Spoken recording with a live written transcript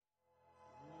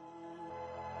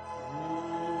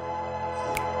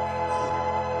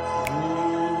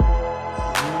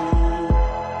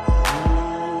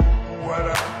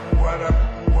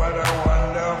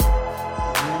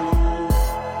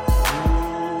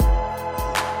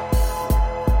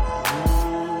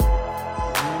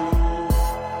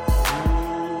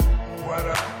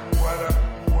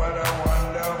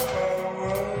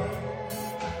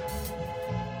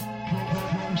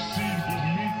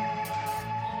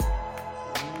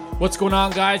What's going on,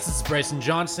 guys? This is Bryson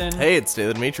Johnson. Hey, it's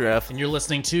David Dmitriev. And you're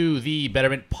listening to the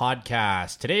Betterment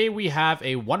Podcast. Today we have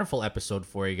a wonderful episode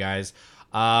for you guys.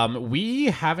 We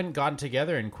haven't gotten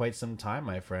together in quite some time,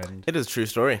 my friend. It is a true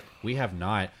story. We have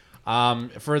not.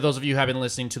 For those of you who have been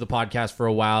listening to the podcast for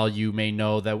a while, you may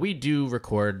know that we do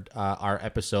record our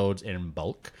episodes in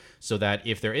bulk, so that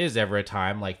if there is ever a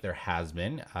time, like there has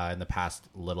been in the past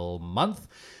little month,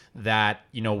 that,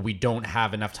 you know, we don't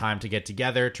have enough time to get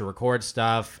together to record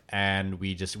stuff, and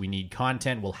we need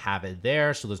content, we'll have it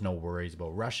there, so there's no worries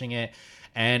about rushing it.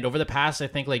 And over the past, I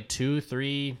think, like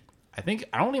 2-3, I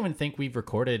don't even think we've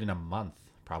recorded in a month,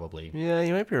 probably. Yeah,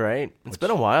 you might be right. It's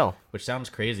been a while. Which sounds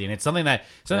crazy, and it's something that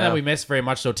we miss very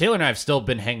much. So Taylor and I have still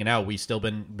been hanging out. We've still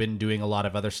been doing a lot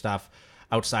of other stuff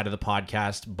outside of the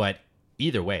podcast, but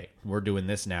either way, we're doing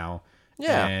this now.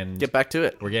 Yeah, and get back to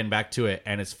it. We're getting back to it,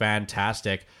 and it's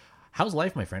fantastic. How's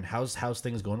life, my friend? How's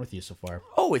things going with you so far?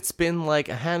 Oh, it's been like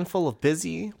a handful of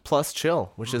busy plus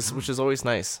chill, which is always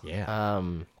nice. Yeah.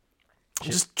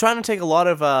 Just trying to take a lot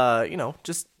of I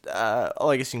guess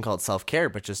you can call it self-care,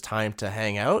 but just time to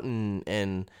hang out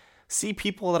and see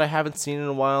people that I haven't seen in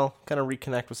a while, kind of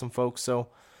reconnect with some folks. So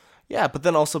yeah, but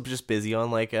then also just busy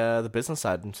on like the business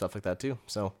side and stuff like that too.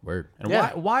 So Word. And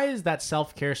yeah. why is that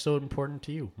self-care so important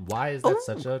to you? Why is that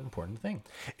such an important thing?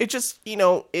 It just,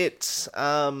 it's,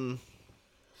 I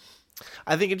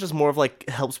think it just more of like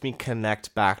helps me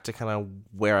connect back to kind of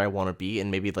where I want to be,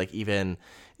 and maybe like even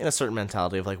in a certain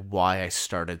mentality of like why I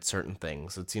started certain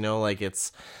things. It's,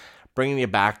 it's bringing you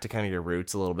back to kind of your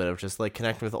roots a little bit, of just like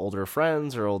connecting with older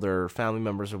friends or older family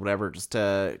members or whatever, just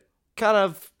to kind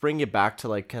of bring you back to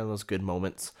like kind of those good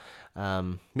moments.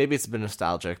 Maybe it's a bit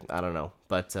nostalgic, I don't know,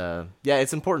 but yeah,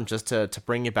 it's important just to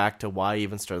bring you back to why you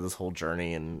even started this whole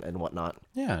journey and whatnot.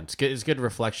 Yeah, it's good. It's a good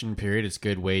reflection period. It's a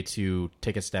good way to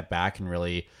take a step back and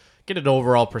really get an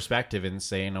overall perspective and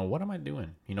say, what am I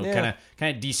doing? Kind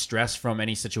of de-stress from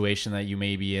any situation that you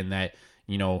may be in, that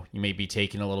you may be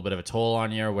taking a little bit of a toll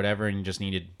on you or whatever, and you just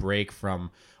need a break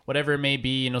from whatever it may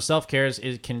be. Self-care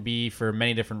can be for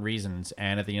many different reasons,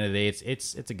 and at the end of the day,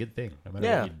 it's a good thing, no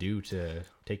matter what you do to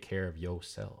take care of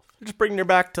yourself. Just bringing you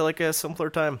back to like a simpler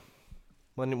time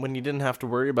when you didn't have to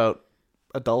worry about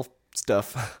adult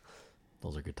stuff.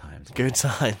 Those are good times. Good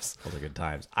times. Those are good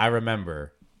times. I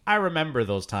remember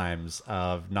those times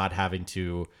of not having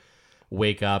to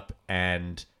wake up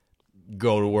and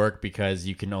go to work, because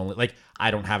you can only, like,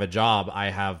 I don't have a job. I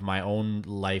have my own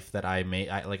life that I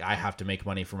have to make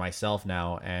money for myself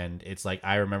now. And it's like,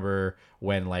 I remember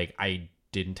when like I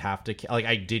didn't have to, like,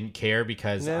 I didn't care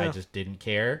because I just didn't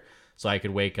care. So I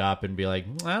could wake up and be like,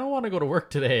 I don't want to go to work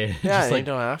today. Yeah, just, like, you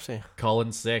don't have to. Call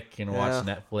in sick and watch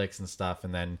Netflix and stuff.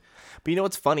 And then, but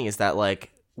what's funny is that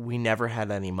like we never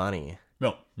had any money.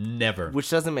 No, never. Which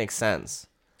doesn't make sense.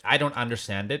 I don't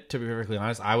understand it, to be perfectly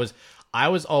honest. I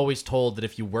was always told that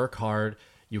if you work hard,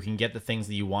 you can get the things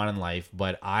that you want in life,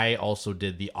 but I also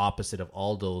did the opposite of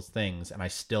all those things, and I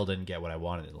still didn't get what I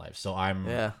wanted in life. So I'm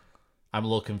a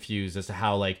little confused as to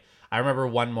how, like, I remember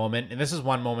one moment, and this is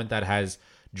one moment that has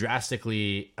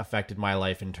drastically affected my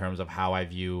life in terms of how I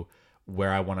view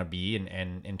where I want to be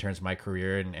and in terms of my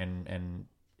career and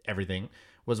everything,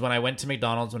 was when I went to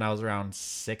McDonald's when I was around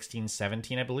 16,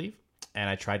 17, I believe, and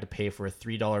I tried to pay for a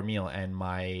 $3 meal, and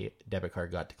my debit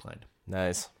card got declined.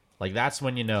 Nice. Like, that's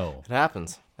when you know. It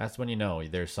happens. That's when you know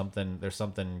there's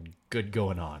something good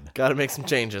going on. Got to make some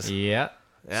changes. Yeah.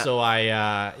 So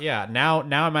now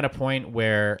I'm at a point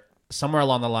where somewhere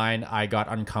along the line I got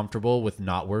uncomfortable with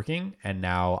not working, and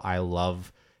now I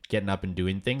love getting up and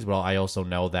doing things, but I also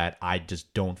know that I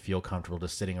just don't feel comfortable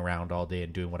just sitting around all day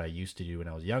and doing what I used to do when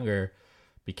I was younger,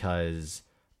 because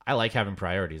I like having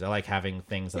priorities. I like having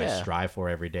things that I strive for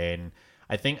every day, and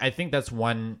I think that's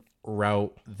one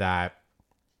route that,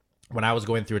 when I was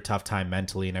going through a tough time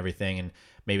mentally and everything, and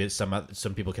maybe some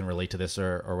people can relate to this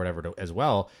or whatever as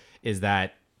well, is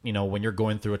that, when you're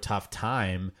going through a tough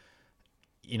time,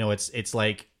 it's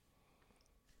like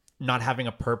not having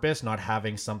a purpose, not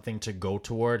having something to go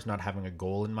towards, not having a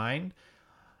goal in mind,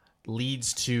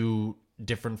 leads to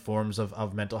different forms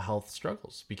of mental health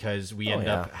struggles, because we end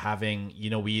up having,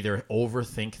 we either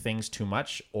overthink things too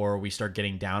much, or we start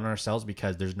getting down on ourselves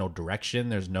because there's no direction,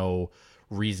 there's no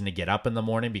reason to get up in the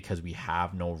morning because we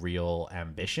have no real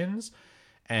ambitions.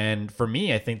 And for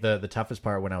me, I think the toughest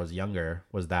part when I was younger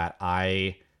was that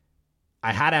I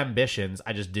had ambitions,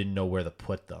 I just didn't know where to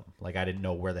put them. Like, I didn't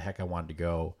know where the heck I wanted to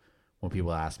go. When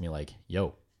people asked me like,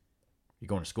 yo, you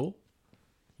going to school?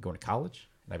 You going to college?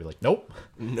 And I'd be like, nope.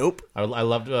 I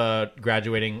loved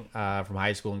graduating from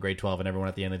high school in grade 12, and everyone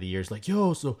at the end of the year is like,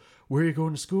 yo, so where are you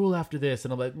going to school after this?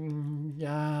 And I'm like,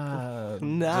 yeah,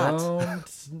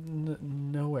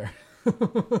 nowhere.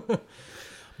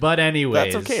 But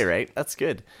anyways, That's okay, right? That's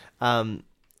good. And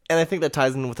I think that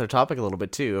ties in with our topic a little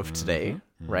bit too of today,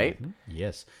 right?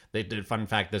 Yes. They did. Fun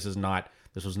fact: this was not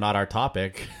our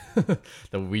topic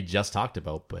that we just talked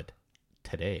about, but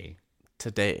today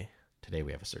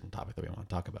we have a certain topic that we want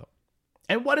to talk about.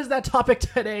 And what is that topic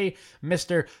today,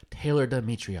 Mr. Taylor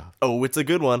Dimitrov? Oh, it's a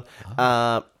good one.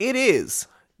 It is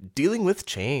dealing with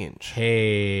change.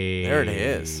 Hey, There it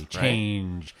is.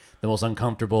 Change. The most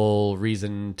uncomfortable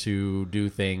reason to do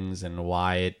things and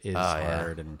why it is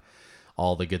hard and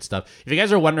all the good stuff. If you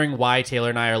guys are wondering why Taylor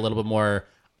and I are a little bit more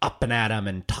up and at 'em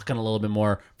and talking a little bit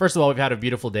more, first of all, we've had a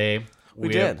beautiful day.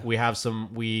 We have some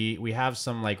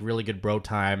like really good bro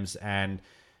times, and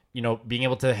you know, being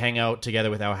able to hang out together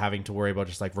without having to worry about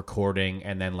just like recording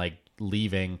and then like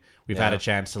leaving. We've had a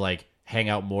chance to like hang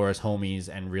out more as homies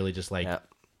and really just like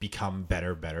become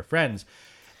better friends.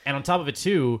 And on top of it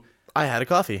too, I had a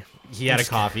coffee. he had a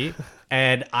coffee.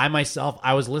 And I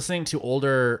was listening to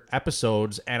older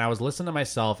episodes and I was listening to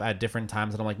myself at different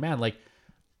times. And I'm like, man, like,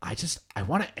 I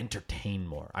want to entertain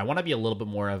more. I want to be a little bit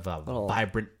more of a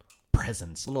vibrant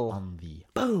presence on the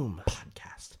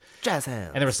podcast. Jazz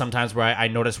hands. And there were some times where I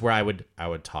noticed where I would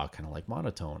talk kind of like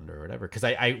monotoned or whatever. Because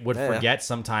I would forget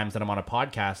sometimes that I'm on a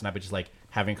podcast and I would just like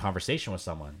having a conversation with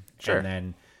someone. Sure. And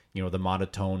then, you know, the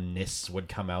monotoneness would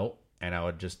come out and I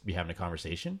would just be having a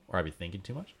conversation or I'd be thinking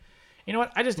too much. You know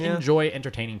what? I just enjoy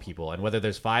entertaining people. And whether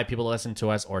there's 5 people that listen to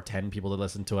us or 10 people that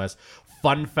listen to us.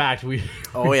 Fun fact, we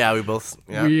both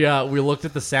we looked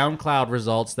at the SoundCloud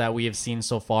results that we have seen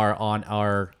so far on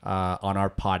our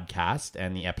podcast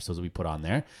and the episodes that we put on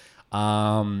there.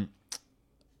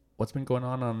 What's been going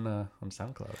on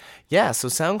SoundCloud? Yeah, so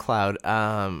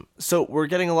SoundCloud. So we're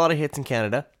getting a lot of hits in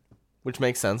Canada, which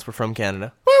makes sense. We're from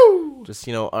Canada. Woo! Just,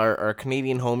 you know, our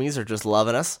Canadian homies are just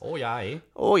loving us. Oh yeah, eh?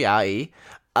 Oh yeah, eh?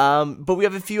 But we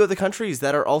have a few other countries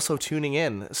that are also tuning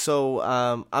in. So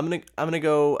I'm gonna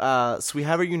go. So we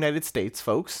have our United States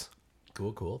folks.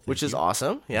 Cool. Which is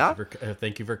awesome. Yeah.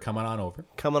 Thank you for coming on over.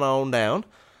 Coming on down,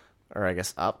 or I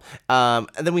guess up. And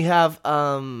then we have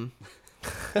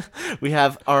we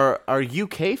have our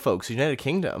UK folks, United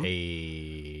Kingdom.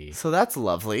 Hey. So that's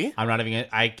lovely. I'm not even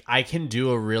gonna, I can do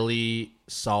a really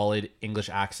solid English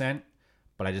accent,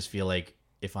 but I just feel like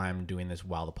if I'm doing this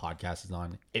while the podcast is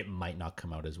on, it might not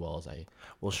come out as well as I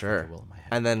will in my head.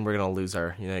 And then we're gonna lose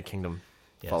our United Kingdom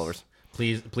followers.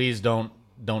 Please don't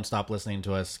stop listening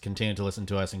to us. Continue to listen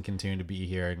to us and continue to be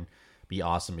here and be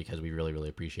awesome because we really, really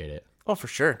appreciate it. Oh, for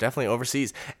sure. Definitely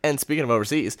overseas. And speaking of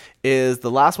overseas, is the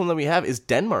last one that we have is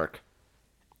Denmark.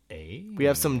 Hey. We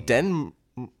have some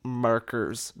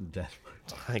Denmarkers.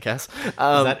 I guess.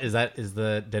 Is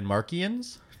the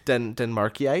Denmarkians?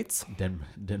 Denmarkites?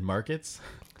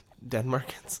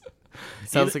 Denmarkets?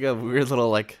 Sounds like a weird little,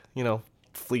 like, you know,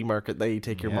 flea market that you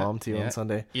take your mom to on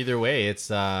Sunday. Either way,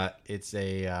 it's a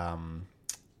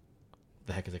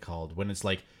the heck is it called? When it's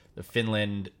like the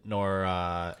Finland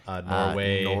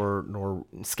Norway,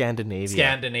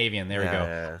 Scandinavian. There we go.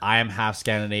 Yeah. I am half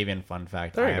Scandinavian. Fun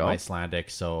fact. I am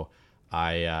Icelandic, so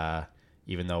I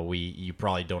even though you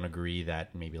probably don't agree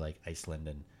that maybe like Iceland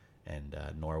and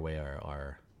Norway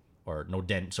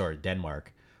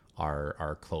Denmark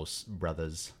are close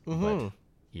brothers, but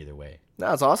either way.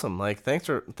 That's awesome. Like thanks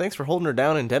for holding her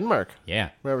down in Denmark. Yeah.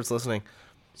 Whoever's listening.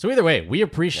 So either way, we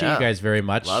appreciate you guys very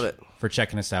much. Love it. For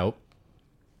checking us out.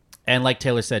 And like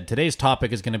Taylor said, today's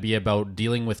topic is going to be about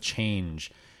dealing with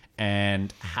change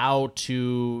and how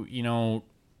to, you know,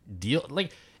 deal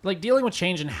dealing with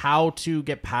change and how to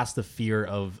get past the fear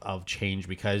of change,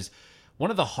 because one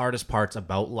of the hardest parts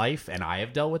about life, and I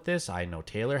have dealt with this, I know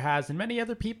Taylor has, and many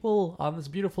other people on this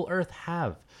beautiful earth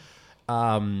have,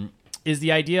 is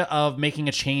the idea of making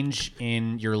a change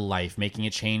in your life, making a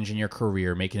change in your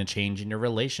career, making a change in your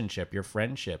relationship, your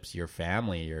friendships, your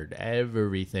family, your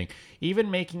everything, even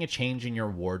making a change in your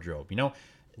wardrobe. You know,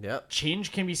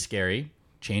 change can be scary.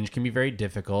 Change can be very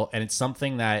difficult. And it's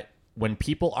something that when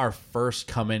people are first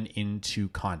coming into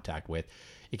contact with,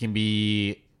 it can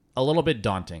be a little bit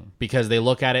daunting because they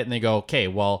look at it and they go, okay,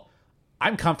 well,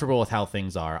 I'm comfortable with how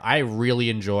things are. I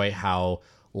really enjoy how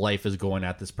life is going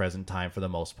at this present time for the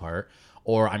most part,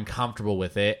 or I'm comfortable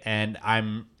with it and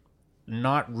I'm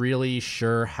not really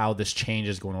sure how this change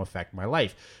is going to affect my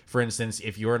life. For instance,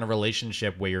 if you're in a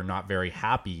relationship where you're not very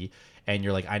happy and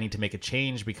you're like, I need to make a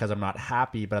change because I'm not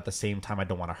happy, but at the same time I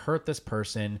don't want to hurt this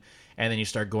person, and then you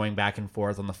start going back and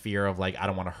forth on the fear of like, I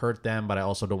don't want to hurt them, but I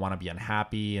also don't want to be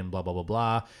unhappy and blah blah blah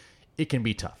blah, it can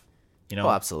be tough, you know.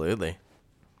 Oh, absolutely.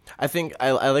 I think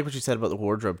I like what you said about the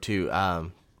wardrobe too.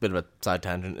 bit of a side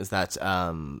tangent, is that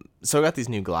so I got these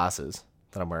new glasses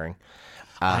that I'm wearing.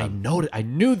 I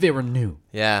knew they were new.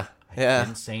 Yeah. I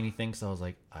didn't say anything, so I was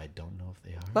like, I don't know if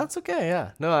they are. That's okay.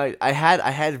 Yeah. No, I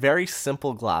had very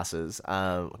simple glasses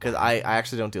because I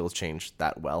actually don't deal with change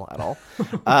that well at all.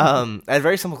 I had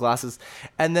very simple glasses,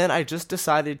 and then I just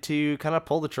decided to kind of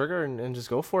pull the trigger and just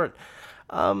go for it.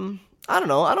 I don't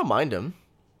know. I don't mind them.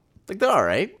 Like, they're all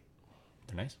right.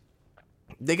 They're nice.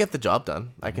 They get the job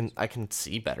done. I can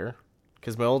see better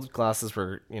because my old glasses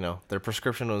were, their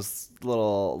prescription was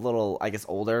little I guess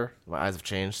older. My eyes have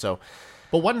changed, so.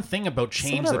 But one thing about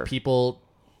change whatever. that people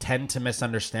tend to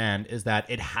misunderstand is that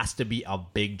it has to be a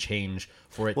big change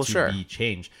for it to be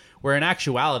change. Where in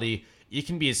actuality, it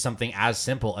can be something as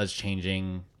simple as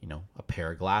changing, a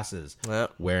pair of glasses,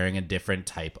 wearing a different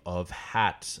type of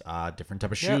hat, different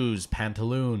type of shoes,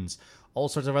 pantaloons, all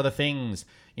sorts of other things.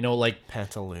 Like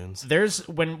pantaloons. There's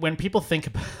when people think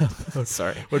about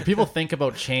when people think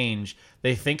about change,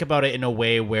 they think about it in a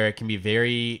way where it can be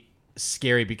very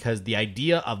scary because the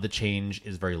idea of the change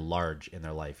is very large in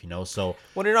their life, so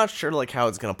when you're not sure like how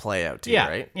it's going to play out to you,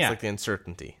 right? It's like the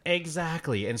uncertainty.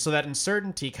 Exactly. And so that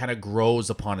uncertainty kind of grows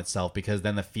upon itself because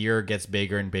then the fear gets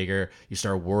bigger and bigger. You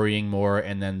start worrying more,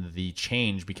 and then the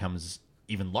change becomes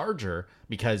even larger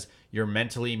because you're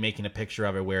mentally making a picture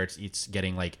of it where it's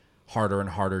getting like harder and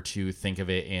harder to think of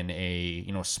it in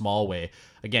a small way.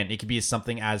 Again, it could be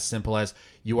something as simple as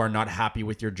you are not happy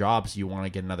with your job, so you want to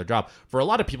get another job. For a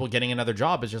lot of people, getting another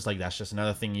job is just like, that's just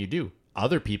another thing you do.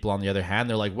 Other people, on the other hand,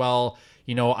 they're like, well,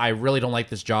 I really don't like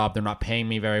this job. They're not paying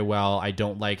me very well. I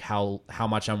don't like how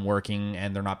much I'm working,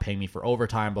 and they're not paying me for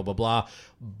overtime, blah, blah, blah.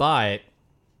 But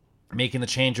making the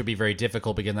change would be very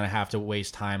difficult because then I have to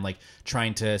waste time like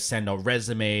trying to send out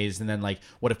resumes, and then like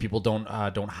what if people don't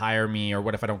hire me, or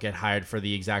what if I don't get hired for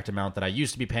the exact amount that I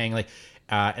used to be paying,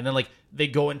 and then like they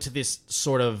go into this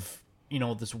sort of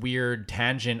this weird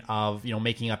tangent of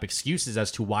making up excuses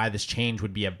as to why this change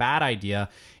would be a bad idea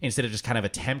instead of just kind of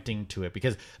attempting to it,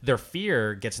 because their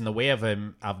fear gets in the way of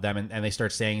them and they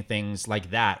start saying things like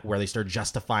that where they start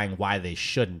justifying why they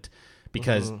shouldn't,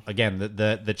 because again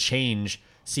the change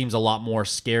seems a lot more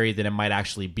scary than it might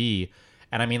actually be.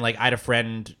 And I mean, like, I had a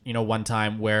friend, one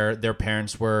time where their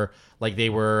parents were like, they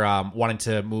were wanting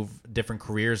to move different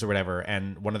careers or whatever.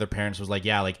 And one of their parents was like,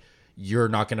 yeah, like, you're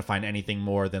not going to find anything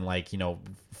more than like,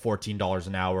 $14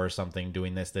 an hour or something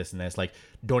doing this, and this. Like,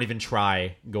 don't even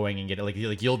try going and get it.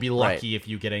 Like you'll be lucky if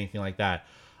you get anything like that.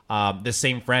 This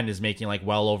same friend is making like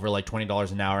well over like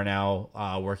 $20 an hour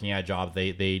now, working at a job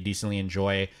they decently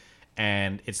enjoy.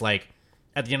 And it's like,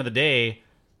 at the end of the day,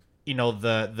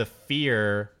 the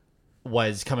fear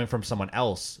was coming from someone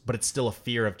else, but it's still a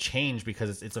fear of change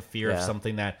because it's a fear of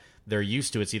something that they're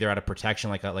used to. It's either out of protection,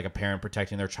 like a parent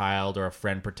protecting their child, or a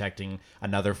friend protecting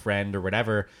another friend, or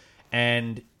whatever.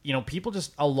 And people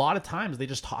just, a lot of times, they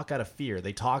just talk out of fear.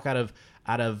 They talk out of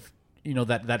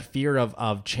that fear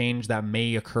of change that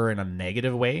may occur in a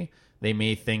negative way. They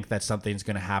may think that something's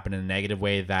going to happen in a negative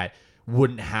way that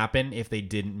wouldn't happen if they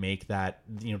didn't make that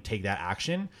take that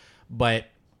action. But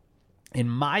in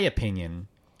my opinion,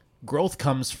 growth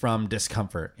comes from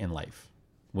discomfort in life.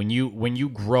 When you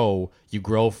grow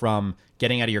from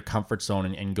getting out of your comfort zone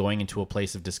and going into a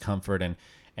place of discomfort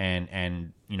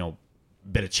and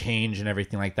bit of change and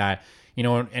everything like that.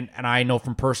 And I know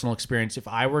from personal experience, if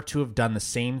I were to have done the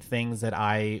same things that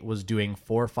I was doing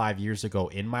 4 or 5 years ago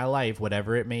in my life,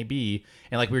 whatever it may be,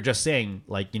 and like we were just saying,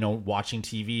 like, watching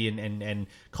TV and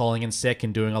calling in sick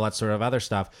and doing all that sort of other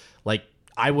stuff, like,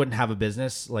 I wouldn't have a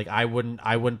business. Like, I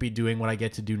wouldn't be doing what I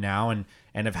get to do now and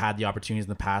have had the opportunities in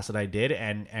the past that I did.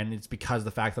 And it's because of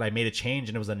the fact that I made a change,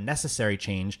 and it was a necessary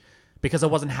change because I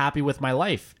wasn't happy with my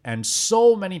life. And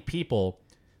so many people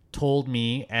told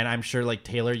me, and I'm sure like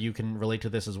Taylor, you can relate to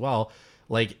this as well.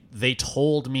 Like, they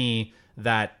told me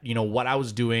that, what I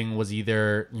was doing was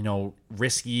either,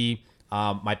 risky.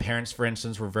 My parents, for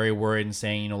instance, were very worried and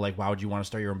saying, like, why would you want to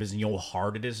start your own business? You know how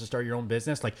hard it is to start your own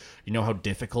business? Like, how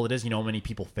difficult it is? How many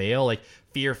people fail? Like,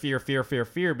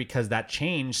 fear, because that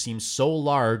change seems so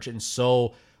large and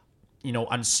so,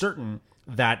 uncertain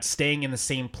that staying in the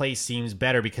same place seems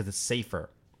better because it's safer.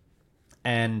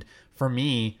 And for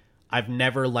me, I've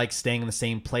never liked staying in the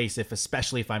same place,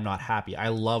 especially if I'm not happy. I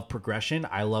love progression.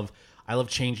 I love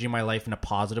changing my life in a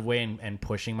positive way and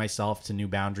pushing myself to new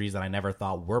boundaries that I never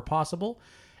thought were possible.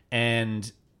 And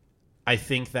I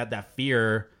think that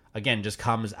fear, again, just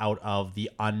comes out of the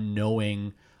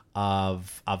unknowing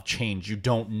of change. You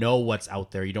don't know what's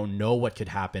out there. You don't know what could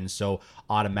happen. So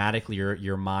automatically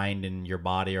your mind and your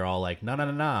body are all like, no,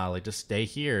 like, just stay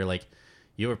here. Like,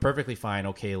 you were perfectly fine.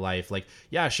 Okay, life. Like,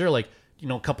 yeah, sure. Like,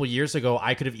 a couple years ago,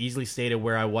 I could have easily stayed at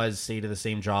where I was, stayed at the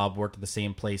same job, worked at the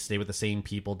same place, stayed with the same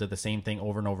people, did the same thing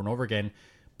over and over and over again.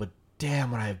 But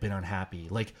damn, would I have been unhappy.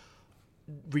 Like,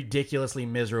 ridiculously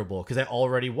miserable, because I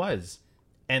already was.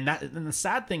 And the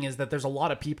sad thing is that there's a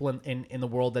lot of people in the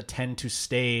world that tend to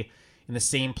stay in the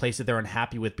same place that they're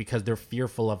unhappy with because they're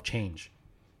fearful of change.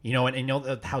 And you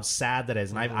know how sad that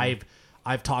is. And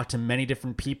I've talked to many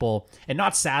different people, and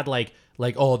not sad like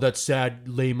oh, that's sad,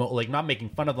 lame, like not making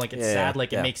fun of, like it's sad,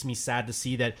 like it makes me sad to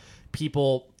see that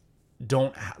people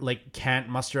can't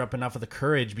muster up enough of the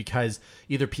courage because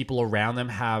either people around them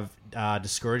have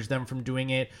discouraged them from doing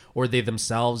it, or they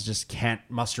themselves just can't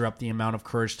muster up the amount of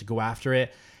courage to go after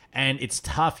it. And it's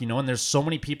tough, and there's so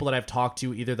many people that I've talked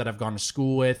to, either that I've gone to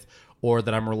school with or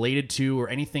that I'm related to or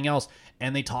anything else,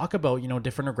 and they talk about,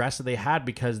 different regrets that they had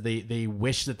because they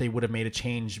wish that they would have made a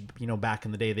change, back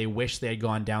in the day. They wish they had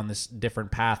gone down this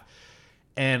different path.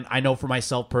 And I know for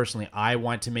myself personally, I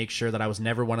want to make sure that I was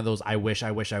never one of those I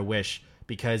wish,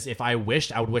 because if I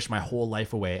wished, I would wish my whole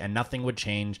life away and nothing would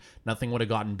change, nothing would have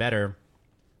gotten better.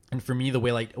 And for me, the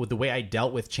way I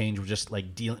dealt with change was just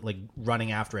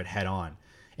running after it head on.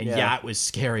 And it was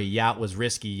scary. Yeah, it was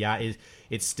risky. Yeah,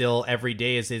 it's still every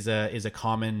day is a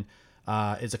common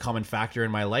factor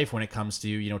in my life when it comes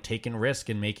to taking risk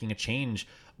and making a change.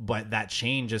 But that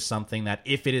change is something that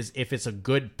if it's a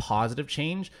good positive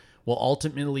change, will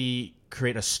ultimately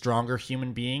create a stronger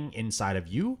human being inside of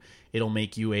you. It'll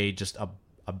make you a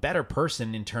better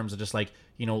person in terms of just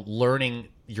learning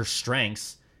your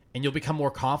strengths, and you'll become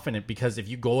more confident, because if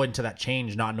you go into that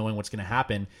change not knowing what's going to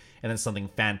happen and then something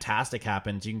fantastic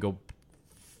happens, you can go,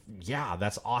 yeah,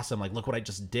 that's awesome. Like, look what I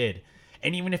just did.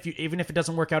 And even if it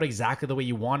doesn't work out exactly the way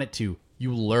you want it to,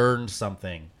 you learned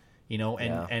something,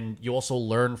 and you also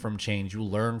learn from change. You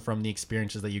learn from the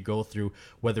experiences that you go through,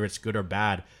 whether it's good or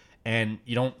bad. And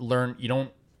you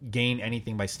don't gain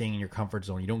anything by staying in your comfort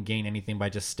zone. You don't gain anything by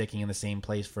just sticking in the same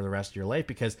place for the rest of your life,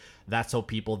 because that's how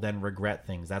people then regret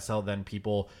things. That's how then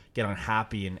people get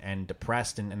unhappy and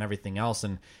depressed and everything else.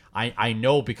 And I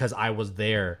know, because I was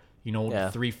there,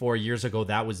 3-4 years ago,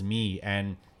 that was me.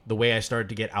 And the way I started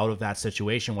to get out of that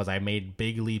situation was I made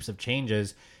big leaps of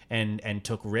changes and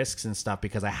took risks and stuff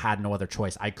because I had no other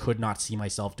choice. I could not see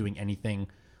myself doing anything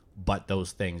but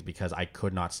those things because I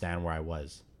could not stand where I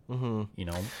was.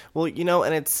 Mm-hmm. Well,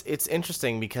 and it's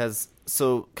interesting because,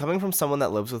 so coming from someone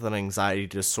that lives with an anxiety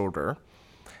disorder,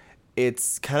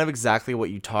 it's kind of exactly what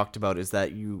you talked about, is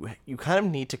that you kind of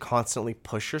need to constantly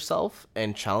push yourself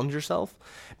and challenge yourself,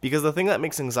 because the thing that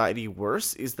makes anxiety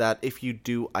worse is that if you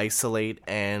do isolate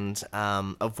and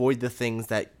avoid the things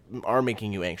that are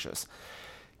making you anxious.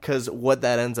 Because what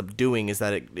that ends up doing is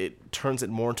that it turns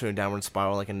it more into a downward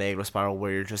spiral, like a negative spiral,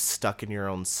 where you're just stuck in your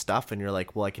own stuff and you're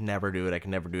like, well, I can never do it,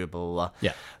 blah, blah, blah.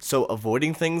 Yeah. So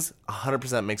avoiding things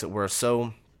 100% makes it worse.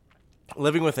 So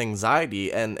living with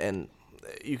anxiety, and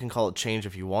you can call it change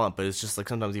if you want, but it's just like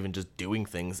sometimes even just doing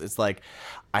things. It's like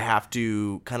I have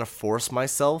to kind of force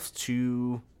myself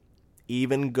to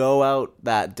even go out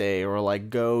that day, or like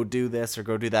go do this or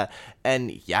go do that.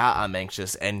 And yeah, I'm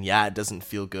anxious, and yeah, it doesn't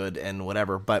feel good and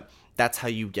whatever, but that's how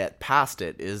you get past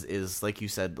it, is like you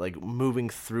said, like moving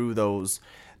through those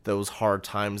hard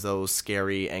times, those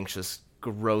scary, anxious,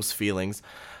 gross feelings,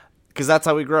 because that's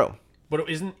how we grow. But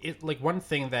isn't it like one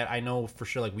thing that I know for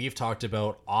sure, like we've talked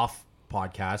about off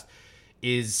podcast,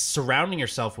 is surrounding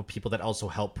yourself with people that also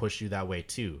help push you that way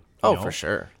too. You know? For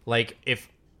sure. Like, if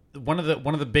one of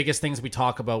the biggest things we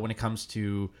talk about when it comes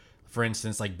to, for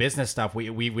instance, like business stuff,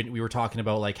 we were talking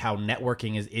about like how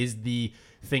networking is the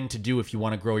thing to do if you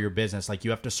want to grow your business. Like,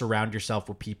 you have to surround yourself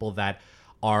with people that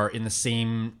are in the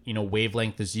same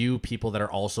wavelength as you, people that are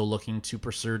also looking to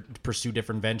pursue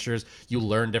different ventures. You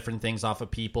learn different things off of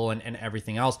people and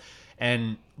everything else.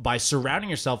 And by surrounding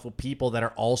yourself with people that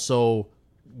are also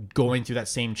going through that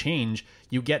same change,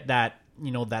 you get that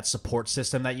that support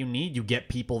system that you need. You get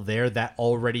people there that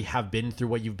already have been through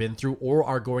what you've been through or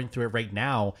are going through it right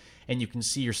now, and you can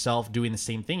see yourself doing the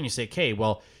same thing. And you say, okay,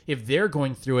 well, if they're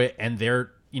going through it and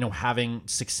they're having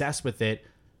success with it,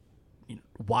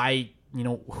 why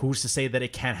who's to say that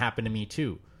it can't happen to me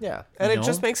too? Yeah, and it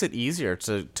just makes it easier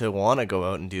to want to go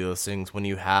out and do those things when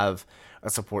you have a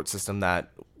support system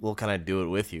that will kind of do it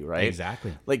with you, right?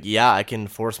 Exactly. Like, yeah, I can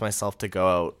force myself to go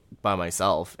out by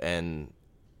myself and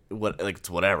it's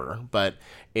whatever, but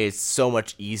it's so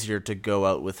much easier to go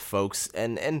out with folks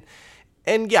and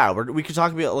yeah, we could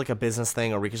talk about like a business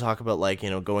thing, or we could talk about like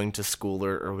going to school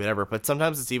or whatever, but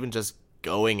sometimes it's even just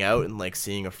going out and like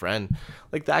seeing a friend.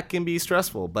 Like, that can be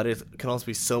stressful, but it can also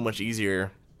be so much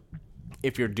easier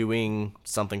if you're doing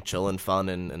something chill and fun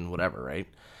and whatever, right?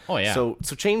 Oh yeah. So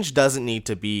change doesn't need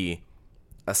to be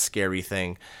a scary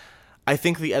thing. I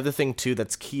think the other thing too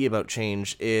that's key about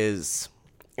change is,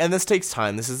 and this takes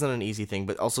time, this isn't an easy thing,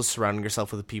 but also surrounding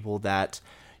yourself with the people that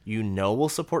you know will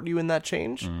support you in that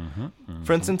change.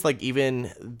 For instance, like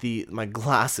even my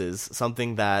glasses,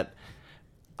 something that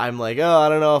I'm like, oh, I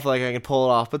don't know if like I can pull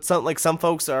it off, but some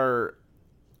folks are,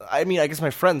 I mean, I guess my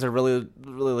friends are really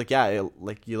like, yeah,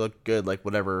 like you look good, like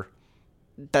whatever.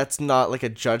 That's not like a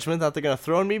judgment that they're gonna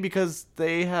throw on me, because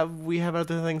we have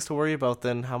other things to worry about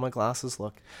than how my glasses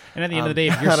look. And at the end of the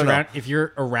day, if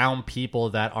you're around people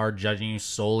that are judging you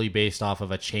solely based off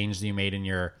of a change that you made in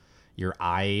your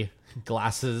eye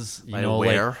glasses,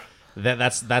 like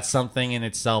that's something in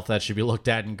itself that should be looked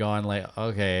at and gone like,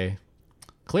 okay,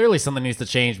 clearly something needs to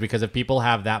change, because if people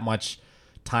have that much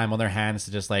time on their hands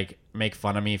to just like make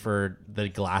fun of me for the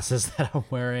glasses that I'm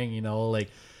wearing,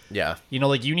 like. Yeah.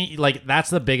 Like you need, like, that's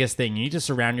the biggest thing. You need to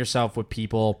surround yourself with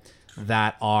people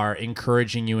that are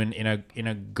encouraging you in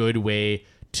a good way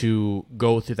to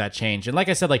go through that change. And like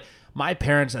I said, like my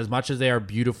parents, as much as they are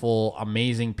beautiful,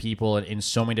 amazing people in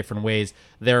so many different ways,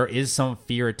 there is some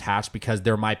fear attached because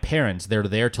they're my parents. They're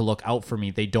there to look out for me.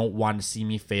 They don't want to see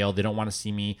me fail. They don't want to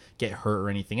see me get hurt or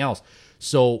anything else.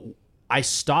 So I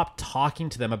stopped talking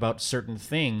to them about certain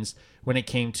things when it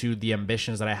came to the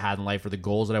ambitions that I had in life or the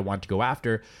goals that I wanted to go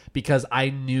after, because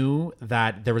I knew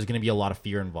that there was going to be a lot of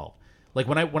fear involved. Like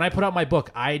when I put out my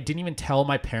book, I didn't even tell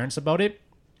my parents about it.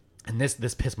 And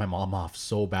this pissed my mom off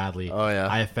so badly. Oh yeah.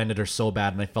 I offended her so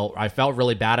bad, and I felt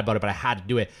really bad about it, but I had to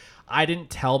do it. I didn't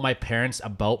tell my parents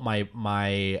about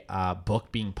my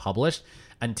book being published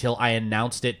until I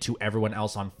announced it to everyone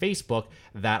else on Facebook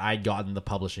that I'd gotten the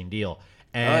publishing deal.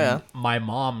 And my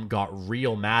mom got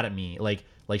real mad at me. Like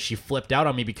she flipped out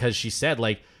on me because she said,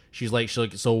 like, she's like,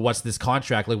 so what's this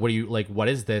contract? Like, what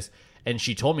is this? And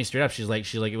she told me straight up, she's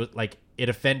like, it was like, it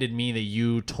offended me that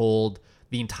you told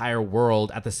the entire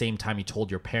world at the same time you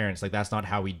told your parents. Like, that's not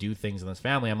how we do things in this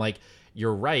family. I'm like,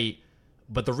 you're right.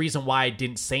 But the reason why I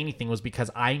didn't say anything was because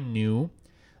I knew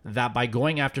that by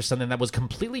going after something that was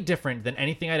completely different than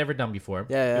anything I'd ever done before.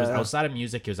 It was outside of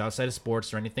music, it was outside of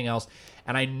sports or anything else.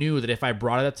 And I knew that if I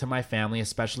brought it up to my family,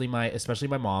 especially my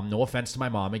mom, no offense to my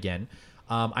mom again,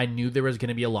 I knew there was going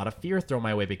to be a lot of fear thrown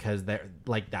my way, because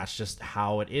that's just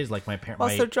how it is. Like my parents, well,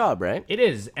 it's their job, right? It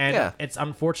is. And it's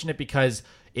unfortunate because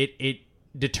it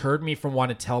deterred me from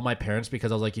wanting to tell my parents,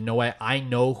 because I was like, you know what? I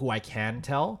know who I can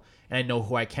tell and I know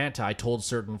who I can't tell. I told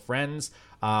certain friends.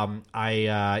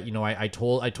 I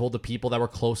told the people that were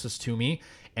closest to me,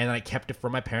 and I kept it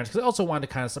from my parents because I also wanted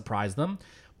to kind of surprise them.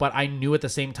 But I knew at the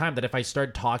same time that if I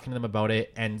started talking to them about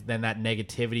it, and then that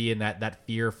negativity and that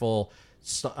fearful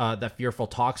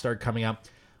talk started coming up,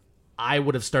 I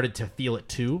would have started to feel it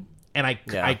too. And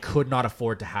I could not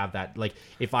afford to have that. Like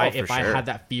if I had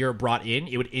that fear brought in,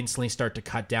 it would instantly start to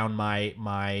cut down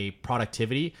my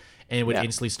productivity. And it would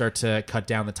instantly start to cut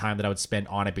down the time that I would spend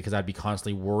on it, because I'd be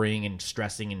constantly worrying and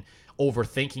stressing and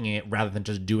overthinking it rather than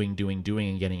just doing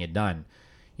and getting it done.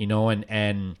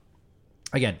 And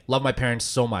again, love my parents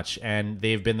so much, and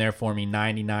they've been there for me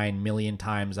 99 million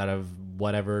times out of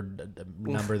whatever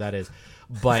number that is.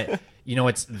 But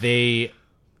it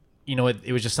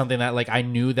was just something that, like, I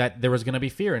knew that there was going to be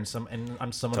fear and some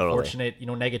unfortunate,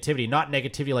 negativity. Not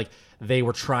negativity like they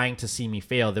were trying to see me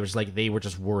fail. There was like they were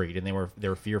just worried and they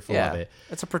were fearful of it.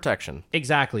 It's a protection.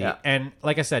 Exactly. Yeah. And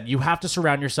like I said, you have to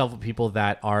surround yourself with people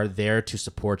that are there to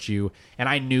support you. And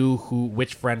I knew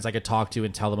which friends I could talk to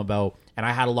and tell them about. And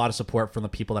I had a lot of support from the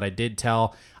people that I did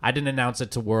tell. I didn't announce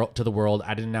it to the world.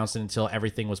 I didn't announce it until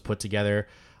everything was put together.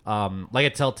 Like I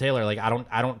tell Taylor, like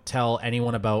I don't tell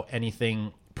anyone about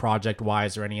anything project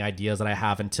wise or any ideas that I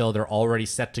have until they're already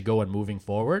set to go and moving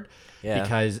forward. Yeah.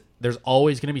 Because there's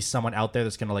always going to be someone out there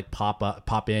that's going to like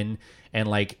pop in and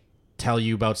like tell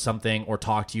you about something or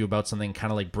talk to you about something,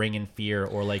 kind of like bring in fear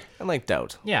or like and like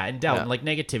doubt. Yeah, and doubt and like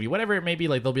negativity, whatever it may be.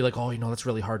 Like they'll be like, oh, that's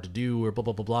really hard to do or blah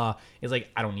blah blah blah. It's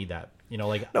like I don't need that.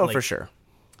 For sure.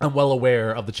 I'm well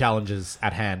aware of the challenges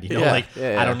at hand.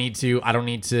 I don't need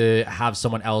to have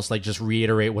someone else like just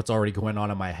reiterate what's already going on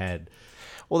in my head.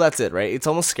 Well, that's it, right? It's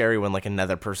almost scary when like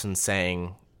another person's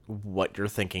saying what you're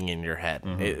thinking in your head.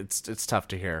 Mm-hmm. It's tough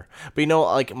to hear. But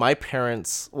like my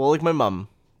parents, well, like my mom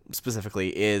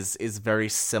specifically is very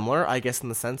similar, I guess, in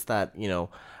the sense that,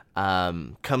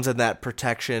 comes in that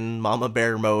protection mama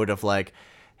bear mode of like,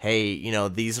 hey,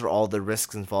 these are all the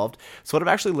risks involved. So what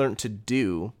I've actually learned to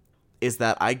do is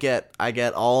that I get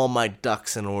all my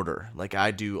ducks in order. Like I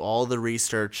do all the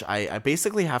research. I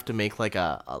basically have to make like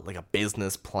a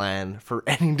business plan for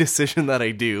any decision that I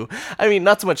do. I mean,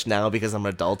 not so much now because I'm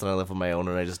an adult and I live on my own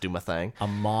and I just do my thing. A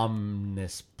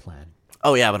momness plan.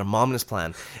 Oh yeah, but a mominous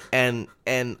plan, and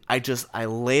I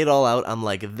lay it all out. I'm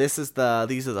like, these are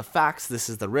the facts, this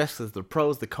is the risks, this is the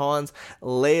pros, the cons.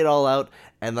 Lay it all out,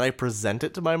 and then I present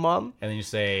it to my mom. And then you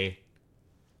say,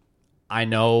 I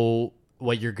know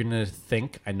what you're gonna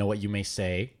think. I know what you may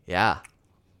say, Yeah,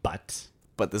 but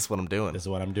but this is what I'm doing, this is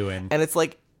what I'm doing. and it's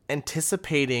like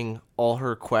anticipating all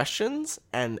her questions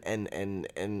and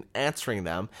answering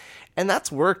them, and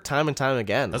that's worked time and time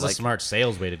again. That's like, a smart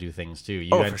sales way to do things too.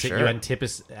 You for sure. you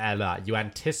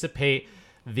anticipate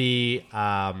the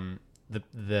not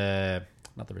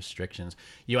the restrictions.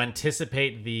 You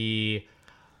anticipate the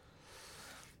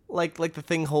like the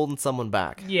thing holding someone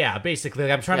back. yeah, basically.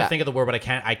 Like, I'm trying Yeah. to think of the word, but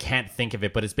I can't think of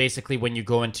it. But it's basically when you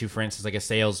go into, for instance, like a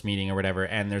sales meeting or whatever,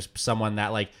 and there's someone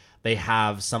that like they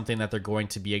have something that they're going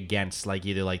to be against, like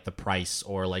either like the price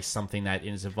or like something that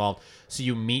is involved. So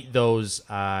you meet those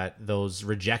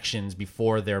rejections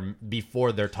before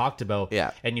they're talked about.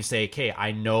 Yeah. And you say, okay,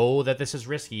 I know that this is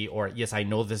risky, or yes, I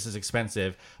know this is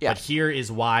expensive, Yeah. but here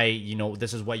is why,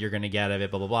 this is what you're going to get out of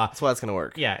it, blah, blah, blah. That's why it's gonna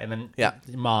work. Yeah, and then Yeah.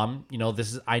 Mom,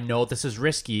 I know this is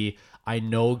risky. I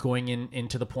know going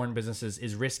into the porn businesses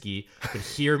is risky, but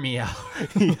hear me out.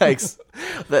 Yikes!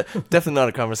 Definitely not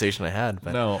a conversation I had,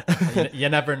 but No, you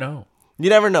never know. you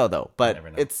never know though. But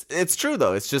never know. it's true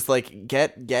though. It's just like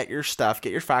get your stuff,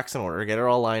 get your facts in order, get it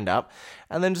all lined up,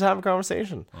 and then just have a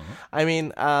conversation. I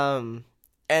mean, and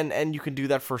you can do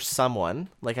that for someone.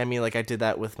 Like I did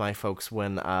that with my folks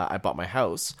when I bought my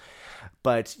house,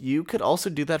 but you could also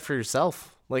do that for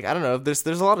yourself. Like, I don't know, there's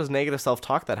a lot of negative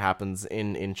self-talk that happens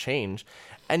in change,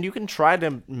 and you can try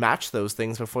to match those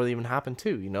things before they even happen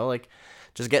too, like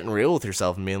just getting real with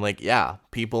yourself and being like, yeah,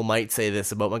 people might say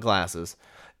this about my glasses.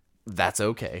 That's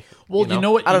okay. Well, you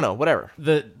know what? I don't know, whatever.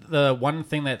 The one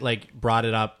thing that like brought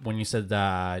it up when you said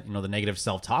the negative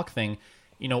self-talk thing,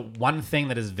 one thing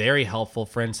that is very helpful,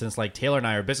 for instance, like Taylor and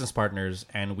I are business partners,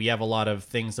 and we have a lot of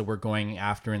things that we're going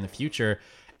after in the future,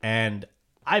 and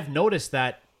I've noticed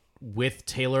that with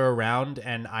Taylor around,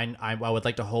 and I would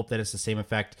like to hope that it's the same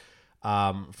effect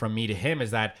from me to him,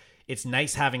 is that it's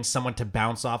nice having someone to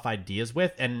bounce off ideas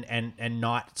with, and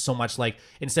not so much like,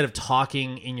 instead of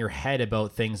talking in your head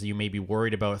about things that you may be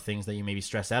worried about, things that you may be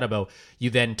stressed out about,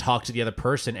 you then talk to the other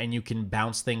person and you can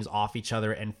bounce things off each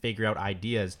other and figure out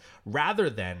ideas, rather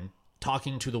than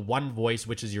talking to the one voice,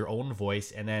 which is your own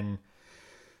voice, and then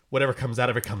whatever comes out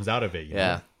of it comes out of it.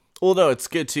 Yeah. Well, no, it's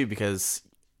good too, because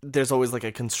there's always like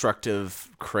a constructive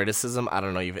criticism. I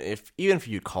don't know, even if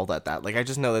you'd call that. Like, I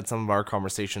just know that some of our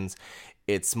conversations,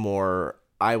 it's more,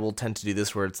 I will tend to do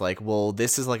this where it's like, well,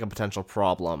 this is like a potential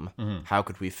problem. How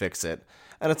could we fix it?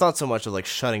 And it's not so much of like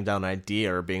shutting down an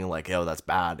idea or being like, oh, that's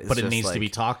bad. It's But it just needs like, to be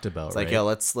talked about. it's right? like, yo,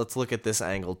 let's look at this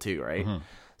angle too, right?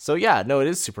 So yeah, no, it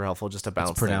is super helpful just to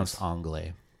bounce It's pronounced things.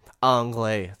 anglais.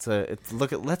 Anglais.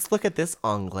 Let's look at this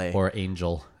anglais. Or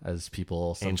angel, as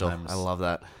people Angel. sometimes I love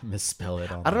that. misspell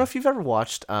it. I don't know if you've ever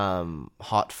watched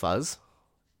Hot Fuzz.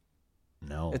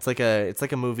 No. It's like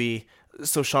a movie.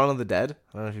 So Shaun of the Dead.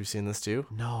 I don't know if you've seen this too.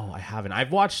 No, I haven't.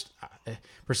 I've watched,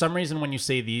 for some reason, when you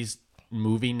say these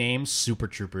movie names, Super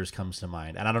Troopers comes to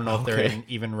mind. And I don't know if Okay. they're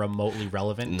even remotely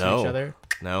relevant to No. each other.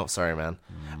 No, sorry, man.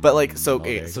 But like, so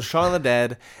there you so Shaun of the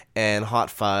Dead and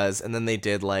Hot Fuzz, and then they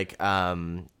did like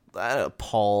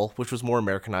Paul, which was more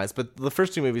Americanized. But the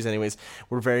first two movies, anyways,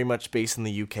 were very much based in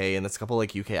the UK, and it's a couple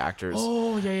like UK actors.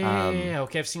 Oh, yeah.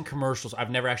 Okay, I've seen commercials. I've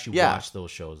never actually Yeah. watched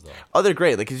those shows, though. Oh, they're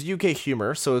great. Like, it's UK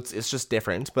humor, so it's just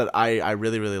different. But I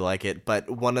really, really like it. But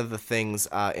one of the things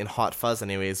in Hot Fuzz,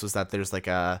 anyways, was that there's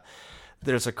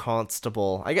a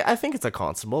constable. I think it's a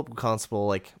constable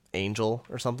like Angel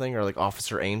or something, or like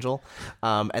Officer Angel.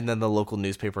 And then the local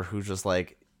newspaper who just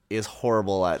like is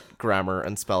horrible at grammar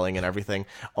and spelling and everything,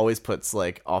 always puts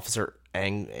like Officer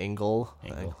Angle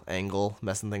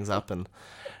messing things up, and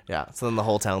yeah. So then the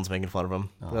whole town's making fun of him.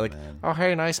 They're like, man. oh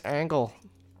hey, nice angle.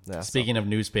 Yeah, Speaking of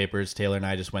newspapers, Taylor and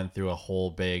I just went through a whole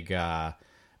big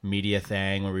media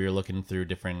thing where we were looking through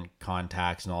different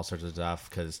contacts and all sorts of stuff,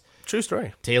 because true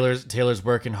story. Taylor's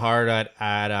working hard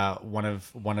at one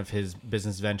of his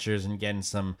business ventures and getting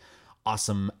some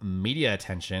awesome media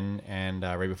attention. And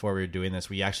right before we were doing this,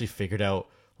 we actually figured out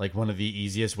like one of the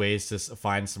easiest ways to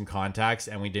find some contacts,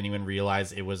 and we didn't even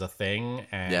realize it was a thing.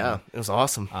 And Yeah, it was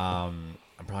awesome. I'm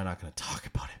probably not going to talk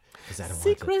about it because I don't want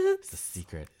Secrets. to. It's a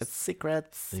secret. It's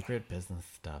secrets. Secret business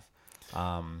stuff.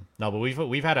 No, but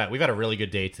we've had a really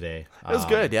good day today. It was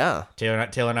good, yeah. Taylor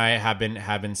and I have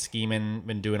been scheming,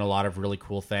 been doing a lot of really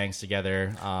cool things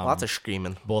together. Lots of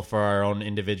screaming. Both for our own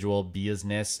individual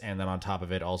business, and then on top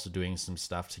of it, also doing some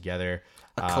stuff together.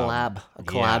 A collab,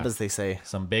 yeah. as they say.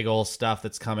 Some big old stuff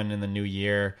that's coming in the new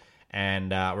year.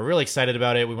 And we're really excited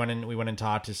about it. We went and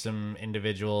talked to some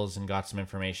individuals and got some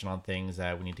information on things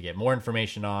that we need to get more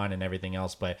information on and everything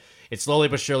else. But it's slowly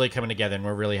but surely coming together, and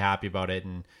we're really happy about it.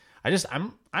 And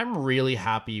I'm really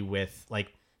happy with,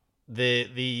 like, the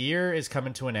year is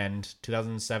coming to an end.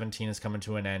 2017 is coming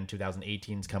to an end.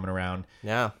 2018 is coming around.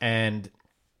 Yeah. And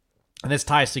this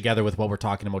ties together with what we're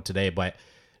talking about today. But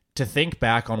to think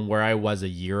back on where I was a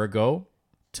year ago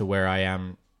to where I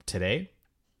am today,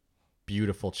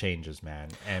 beautiful changes, man.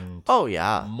 And oh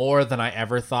yeah, more than I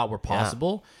ever thought were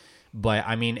possible. But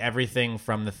I mean, everything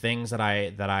from the things that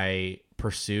I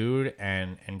pursued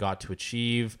and got to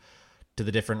achieve, to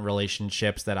the different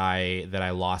relationships that I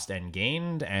lost and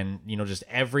gained, and just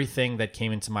everything that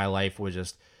came into my life was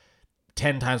just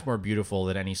 10 times more beautiful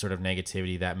than any sort of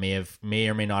negativity that may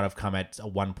or may not have come at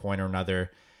one point or another.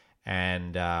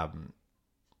 And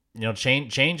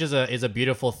change is a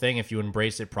beautiful thing if you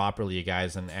embrace it properly, you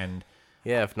guys. And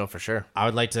yeah, no, for sure. I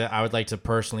would like to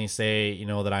personally say,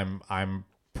 that I'm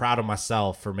proud of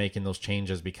myself for making those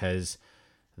changes, because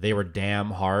they were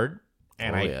damn hard.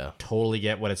 And I totally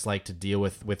get what it's like to deal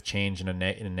with change in a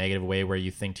negative way, where you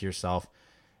think to yourself,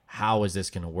 how is this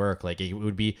going to work? Like, it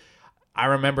would be, I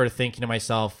remember thinking to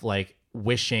myself, like,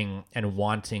 wishing and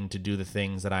wanting to do the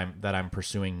things that I'm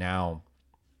pursuing now.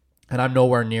 And I'm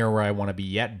nowhere near where I want to be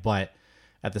yet, but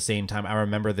at the same time, I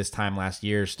remember this time last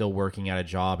year still working at a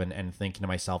job and thinking to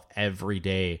myself every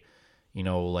day,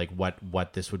 like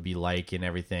what this would be like and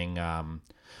everything.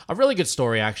 A really good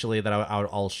story, actually, that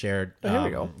I'll share. Here we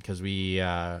go. Because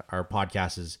our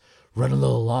podcast is run a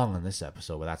little long on this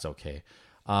episode, but that's okay.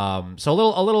 So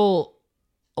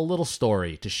a little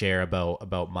story to share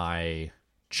about my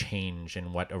change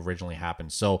and what originally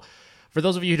happened. So for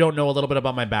those of you who don't know a little bit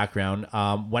about my background,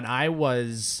 when I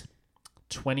was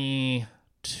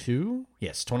 22,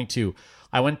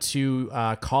 I went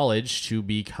to college to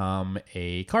become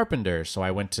a carpenter. So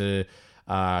I went to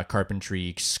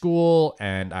carpentry school,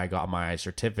 and I got my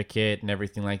certificate and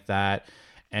everything like that.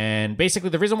 And basically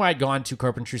the reason why I'd gone to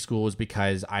carpentry school was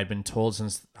because I'd been told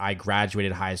since I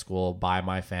graduated high school by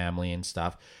my family and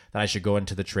stuff that I should go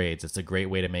into the trades. It's a great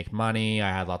way to make money.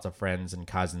 I had lots of friends and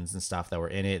cousins and stuff that were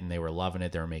in it, and they were loving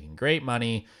it. They were making great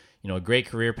money. A great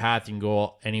career path. You can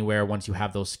go anywhere once you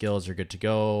have those skills. You're good to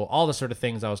go. All the sort of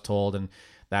things I was told, and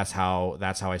that's how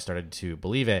I started to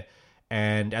believe it.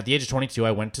 And at the age of 22,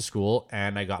 I went to school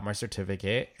and I got my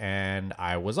certificate, and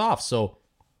I was off. So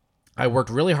I worked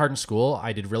really hard in school.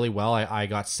 I did really well. I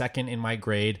got second in my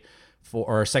grade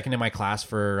or second in my class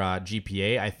for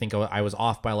GPA. I think I was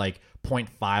off by like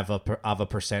 0.5 of a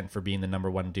percent for being the number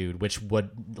one dude, which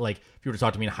would, like, if you were to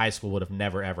talk to me in high school, would have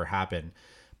never ever happened.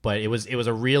 But it was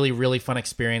a really, really fun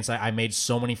experience. I made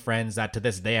so many friends that to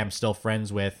this day I'm still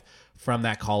friends with from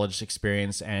that college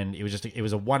experience, and it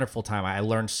was a wonderful time. I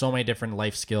learned so many different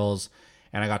life skills,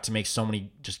 and I got to make so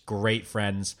many just great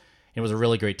friends. It was a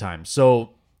really great time.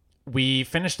 So we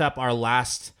finished up our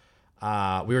last.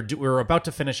 We were about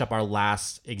to finish up our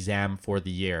last exam for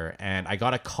the year, and I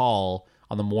got a call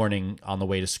on the morning on the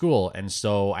way to school, and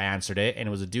so I answered it, and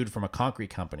it was a dude from a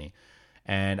concrete company.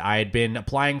 And I had been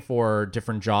applying for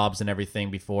different jobs and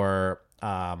everything before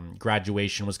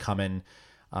graduation was coming,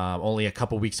 only a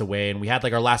couple weeks away. And we had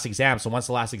like our last exam. So once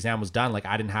the last exam was done, like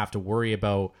I didn't have to worry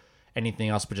about anything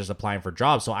else but just applying for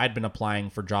jobs. So I'd been applying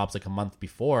for jobs like a month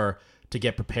before to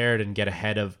get prepared and get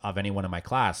ahead of anyone in my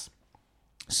class.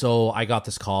 So I got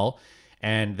this call,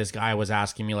 and this guy was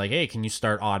asking me like, hey, can you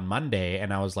start on Monday?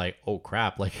 And I was like, oh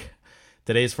crap, like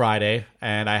today's Friday,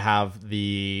 and I have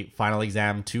the final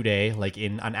exam today, like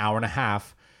in an hour and a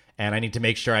half, and I need to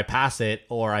make sure I pass it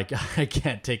or I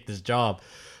can't take this job.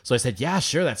 So I said, yeah,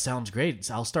 sure, that sounds great.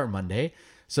 I'll start Monday.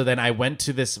 So then I went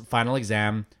to this final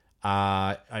exam.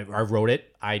 I wrote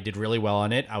it. I did really well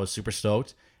on it. I was super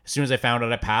stoked. As soon as I found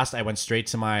out I passed, I went straight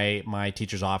to my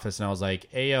teacher's office, and I was like,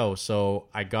 hey, yo, so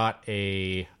I got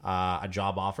a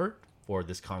job offer for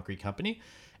this concrete company,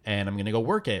 and I'm going to go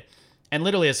work it. And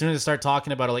literally, as soon as I started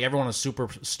talking about it, like everyone was super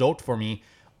stoked for me.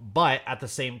 But at the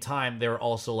same time, they were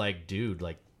also like, dude,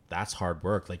 like that's hard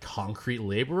work. Like concrete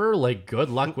laborer, like good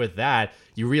luck with that.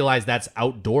 You realize that's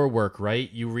outdoor work, right?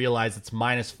 You realize it's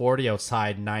minus 40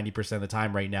 outside 90% of the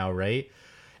time right now, right?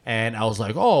 And I was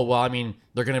like, oh, well, I mean,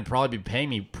 they're going to probably be paying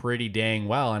me pretty dang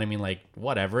well. And I mean, like,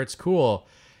 whatever, it's cool.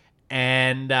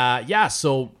 And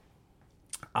so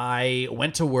I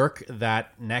went to work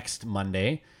that next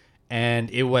Monday. And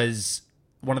it was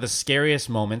one of the scariest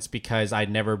moments because I'd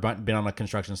never been on a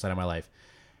construction site in my life.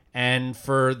 And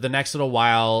for the next little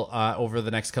while, over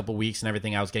the next couple of weeks and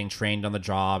everything, I was getting trained on the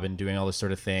job and doing all this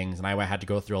sort of things. And I had to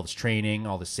go through all this training,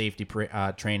 all this safety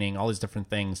training, all these different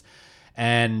things.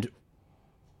 And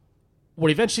what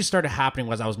eventually started happening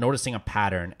was I was noticing a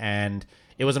pattern, and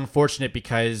it was unfortunate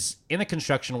because in the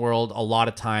construction world, a lot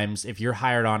of times if you're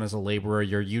hired on as a laborer,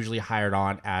 you're usually hired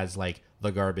on as like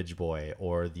the garbage boy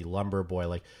or the lumber boy,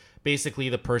 like basically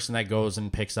the person that goes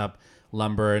and picks up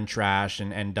lumber and trash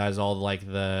and does all like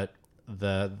the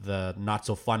not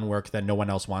so fun work that no one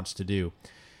else wants to do.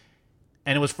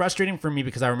 And it was frustrating for me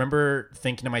because I remember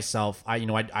thinking to myself,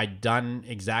 I'd done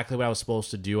exactly what I was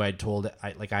supposed to do. I'd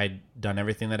done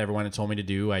everything that everyone had told me to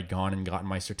do. I'd gone and gotten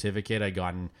my certificate. I'd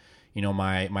gotten,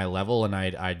 my level, and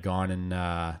I'd gone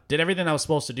and did everything I was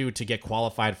supposed to do to get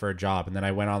qualified for a job. And then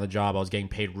I went on the job. I was getting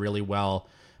paid really well,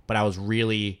 but I was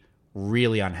really,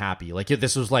 really unhappy. Like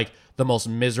this was like the most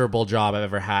miserable job I've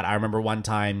ever had. I remember one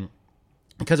time,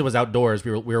 because it was outdoors,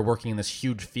 we were working in this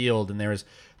huge field, and there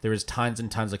was tons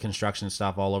and tons of construction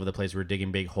stuff all over the place. We were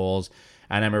digging big holes.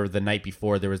 And I remember the night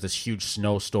before there was this huge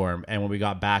snowstorm. And when we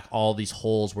got back, all these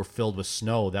holes were filled with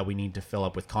snow that we need to fill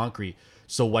up with concrete.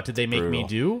 So what did they make me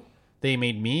do? They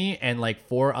made me and like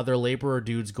 4 other laborer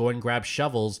dudes go and grab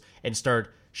shovels and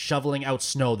start shoveling out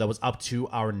snow that was up to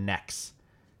our necks.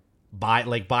 By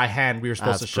hand, we were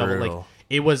supposed to shovel. Brutal. Like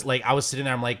it was like I was sitting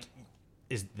there. I'm like,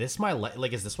 is this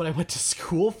is this what I went to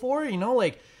school for?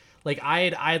 Like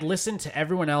I had listened to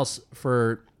everyone else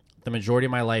for the majority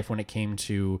of my life when it came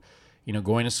to,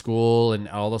 going to school and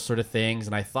all those sort of things.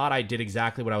 And I thought I did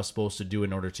exactly what I was supposed to do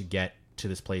in order to get to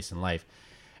this place in life.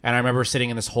 And I remember sitting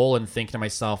in this hole and thinking to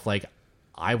myself, like,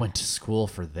 I went to school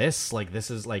for this. Like,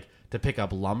 this is like to pick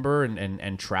up lumber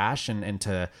and trash and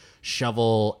to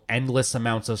shovel endless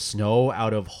amounts of snow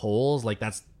out of holes. Like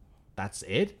that's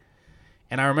it.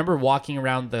 And I remember walking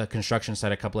around the construction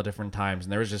site a couple of different times,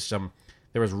 and there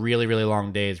was really, really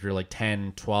long days. We were like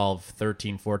 10, 12,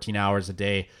 13, 14 hours a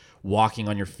day walking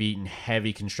on your feet in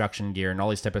heavy construction gear and all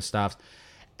these type of stuff.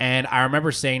 And I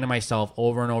remember saying to myself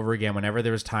over and over again, whenever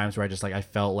there was times where I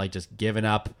felt like just giving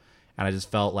up, and I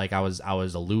just felt like I was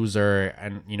a loser.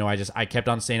 And, I kept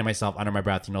on saying to myself under my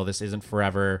breath, this isn't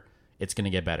forever. It's going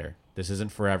to get better. This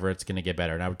isn't forever. It's going to get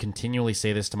better. And I would continually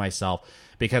say this to myself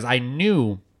because I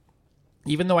knew,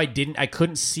 even though I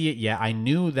couldn't see it yet, I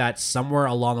knew that somewhere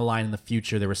along the line in the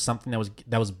future, there was something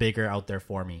that was bigger out there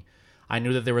for me. I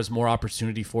knew that there was more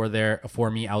opportunity for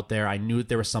me out there. I knew that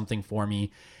there was something for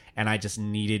me, and I just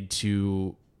needed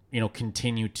to,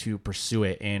 continue to pursue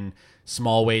it in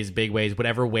small ways, big ways,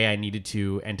 whatever way I needed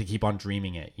to, and to keep on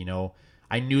dreaming it.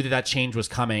 I knew that change was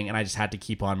coming, and I just had to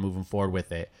keep on moving forward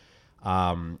with it.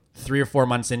 3 or 4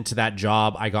 months into that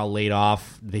job, I got laid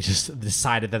off. They just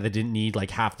decided that they didn't need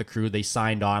like half the crew they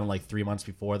signed on like 3 months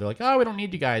before. They're like, oh, we don't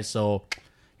need you guys, so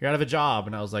you're out of a job.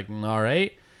 And I was like, all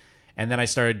right. And then I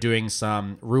started doing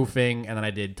some roofing, and then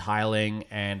I did tiling.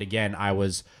 And again, I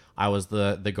was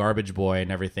the garbage boy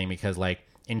and everything, because like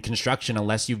in construction,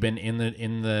 unless you've been in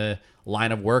the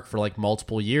line of work for like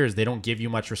multiple years, they don't give you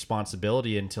much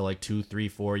responsibility until like 2, 3,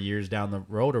 4 years down the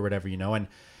road or whatever, and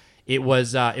it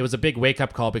was a big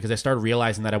wake-up call, because I started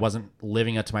realizing that I wasn't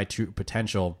living up to my true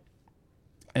potential.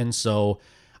 And so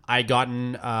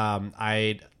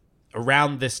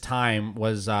around this time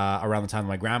was around the time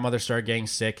my grandmother started getting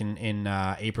sick in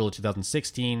April of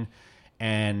 2016.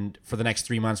 And for the next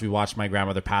 3 months, we watched my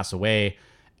grandmother pass away.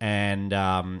 And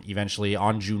eventually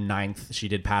on June 9th, she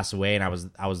did pass away. And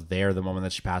I was there the moment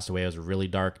that she passed away. It was a really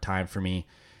dark time for me.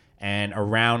 And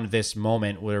around this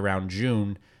moment, around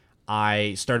June,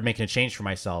 I started making a change for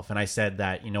myself. And I said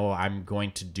that, I'm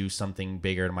going to do something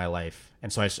bigger in my life.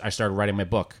 And so I started writing my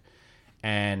book.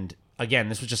 And again,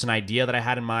 this was just an idea that I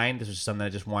had in mind. This was just something that I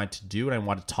just wanted to do. And I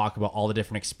wanted to talk about all the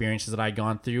different experiences that I'd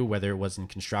gone through, whether it was in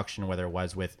construction, whether it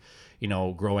was with,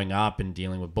 growing up and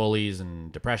dealing with bullies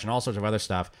and depression, all sorts of other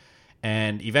stuff.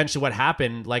 And eventually what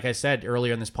happened, like I said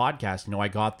earlier in this podcast,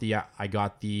 I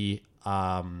got the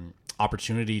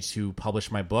opportunity to publish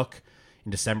my book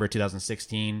in December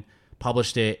 2016,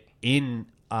 published it in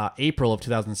April of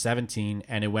 2017,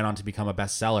 and it went on to become a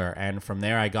bestseller. And from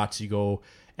there, I got to go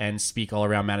and speak all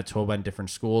around Manitoba in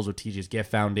different schools with TJ's Gift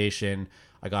Foundation.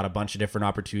 I got a bunch of different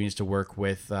opportunities to work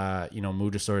with,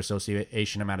 Mood Disorder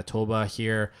Association of Manitoba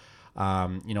here.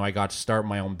 I got to start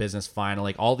my own business finally.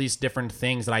 Like all these different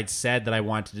things that I'd said that I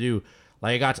wanted to do.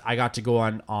 Like I got to go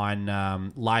on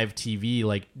live TV,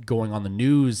 like going on the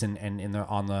news and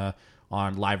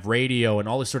on live radio and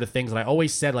all this sort of things that I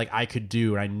always said like I could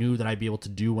do, and I knew that I'd be able to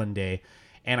do one day.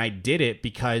 And I did it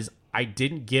because I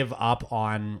didn't give up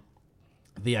on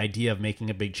the idea of making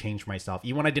a big change for myself.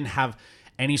 Even when I didn't have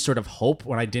any sort of hope,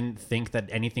 when I didn't think that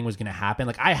anything was going to happen,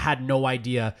 like I had no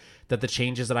idea that the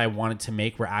changes that I wanted to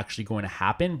make were actually going to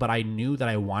happen, but I knew that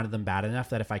I wanted them bad enough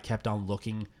that if I kept on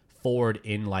looking forward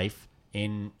in life,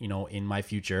 in my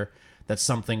future, that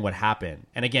something would happen.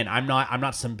 And again, I'm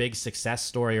not some big success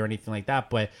story or anything like that,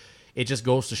 but it just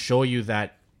goes to show you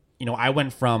that, you know, I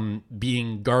went from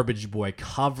being garbage boy,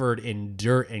 covered in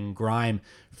dirt and grime,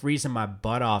 freezing my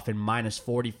butt off in minus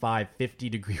 45, 50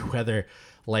 degree weather,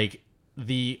 like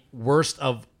the worst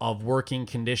of working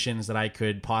conditions that I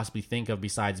could possibly think of,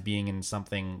 besides being in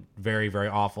something very, very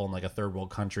awful in like a third world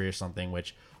country or something,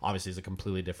 which obviously is a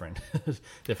completely different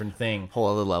different thing. Whole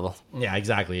other level. Yeah,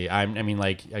 exactly. I mean,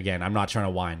 like, again, I'm not trying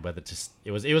to whine, but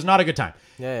it was not a good time.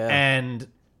 Yeah. And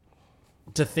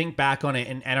to think back on it,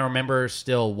 and I remember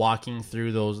still walking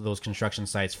through those construction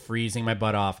sites, freezing my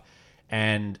butt off,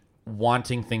 and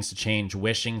wanting things to change,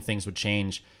 wishing things would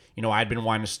change. You know, I'd been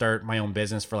wanting to start my own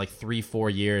business for like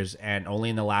 3-4 years, and only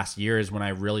in the last year is when I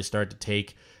really started to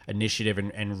take initiative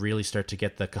and really start to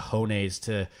get the cojones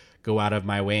to go out of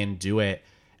my way and do it.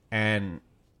 And,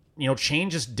 you know,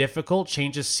 change is difficult,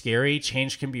 change is scary,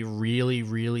 change can be really,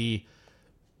 really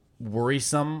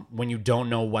worrisome when you don't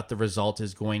know what the result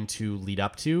is going to lead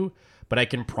up to. But I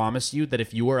can promise you that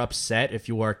if you are upset, if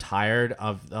you are tired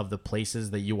of the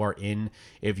places that you are in,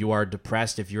 if you are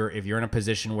depressed, if you're in a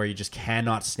position where you just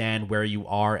cannot stand where you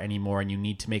are anymore and you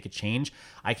need to make a change,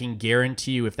 I can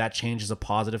guarantee you, if that change is a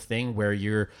positive thing where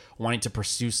you're wanting to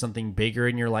pursue something bigger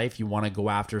in your life, you want to go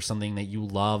after something that you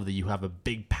love, that you have a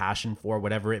big passion for,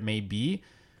 whatever it may be,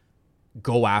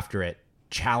 go after it,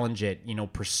 challenge it, you know,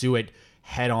 pursue it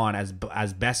head on as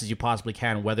best as you possibly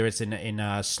can, whether it's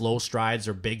in slow strides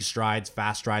or big strides,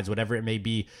 fast strides, whatever it may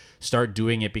be. Start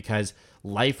doing it, because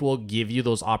life will give you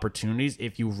those opportunities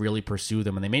if you really pursue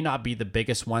them. And they may not be the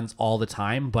biggest ones all the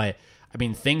time, but I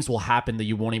mean, things will happen that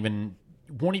you won't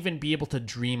even be able to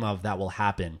dream of that will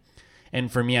happen. And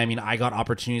for me, I mean, I got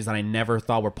opportunities that I never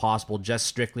thought were possible, just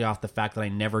strictly off the fact that I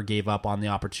never gave up on the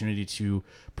opportunity to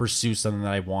pursue something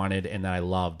that I wanted and that I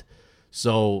loved.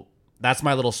 So that's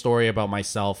my little story about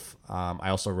myself.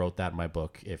 I also wrote that in my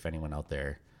book, if anyone out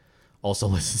there also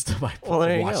listens to my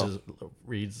book,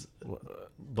 reads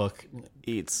book.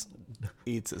 Eats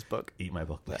his book. Eat my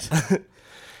book, please.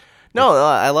 No,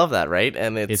 I love that, right?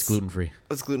 And it's gluten-free.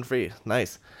 It's gluten-free.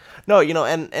 Nice. No, you know,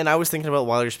 and I was thinking about,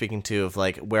 while you're speaking too, of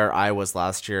like where I was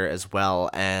last year as well.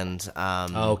 And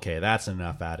okay, that's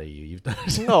enough out of you. You've done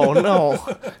no.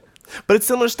 But it's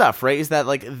similar stuff, right? Is that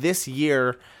like this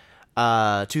year,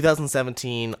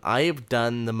 2017, I've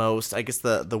done the most, I guess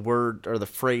the word or the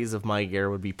phrase of my year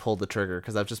would be pull the trigger,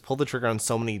 because I've just pulled the trigger on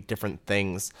so many different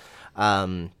things.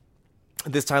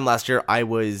 This time last year, I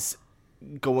was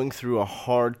going through a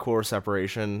hardcore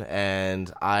separation,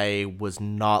 and I was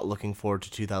not looking forward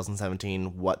to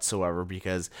 2017 whatsoever,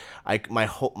 because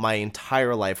my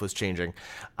entire life was changing.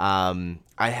 I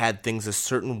had things a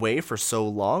certain way for so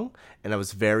long, and I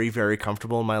was very, very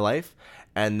comfortable in my life,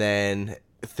 and then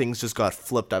things just got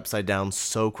flipped upside down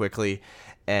so quickly,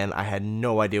 and I had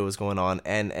no idea what was going on.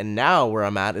 And now where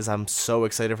I'm at is I'm so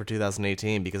excited for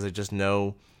 2018, because I just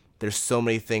know there's so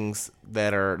many things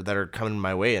that are coming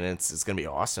my way, and it's gonna be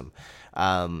awesome.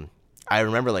 I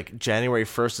remember like January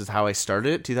 1st is how I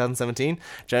started it, 2017.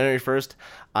 January 1st,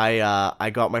 I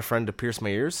got my friend to pierce my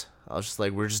ears. I was just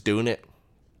like, we're just doing it.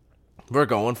 We're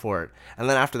going for it. And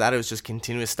then after that, it was just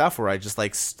continuous stuff where I just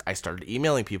like, I started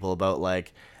emailing people about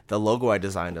like the logo I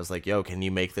designed. I was like, yo, can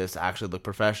you make this actually look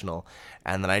professional?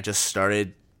 And then I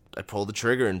pulled the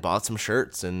trigger and bought some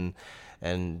shirts, and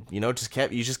you know,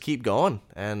 you just keep going.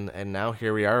 And now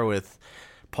here we are with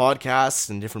podcasts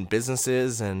and different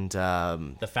businesses, and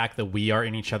the fact that we are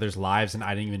in each other's lives, and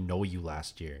I didn't even know you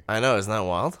last year. I know, isn't that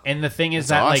wild? And the thing is,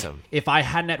 that's that awesome. Like, if I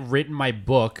hadn't written my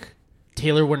book,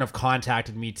 Taylor wouldn't have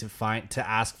contacted me to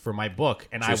ask for my book,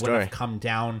 and I wouldn't have come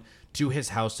down to his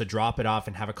house to drop it off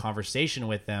and have a conversation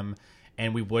with them,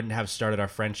 and we wouldn't have started our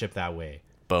friendship that way.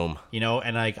 Boom. You know,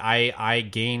 and like I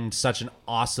gained such an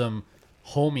awesome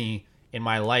homie in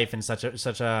my life, and such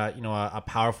a you know, a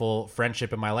powerful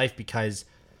friendship in my life, because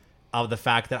of the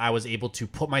fact that I was able to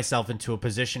put myself into a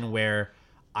position where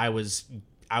I was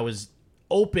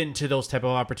open to those type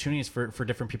of opportunities for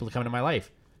different people to come into my life.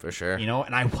 For sure. You know,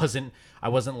 and I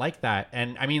wasn't like that.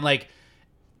 And I mean, like,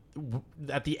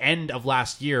 at the end of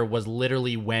last year was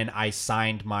literally when I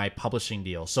signed my publishing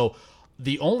deal. So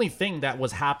the only thing that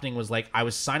was happening was like I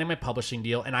was signing my publishing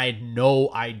deal, and I had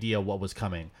no idea what was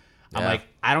coming. Yeah. I'm like,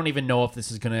 I don't even know if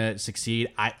this is gonna succeed.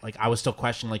 I was still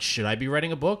questioning, like, should I be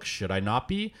writing a book? Should I not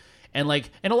be? And like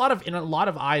in a lot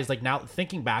of eyes, like now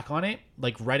thinking back on it,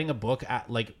 like writing a book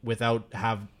without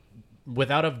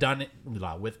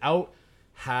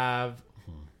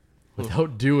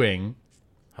doing.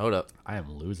 Hold up. I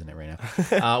am losing it right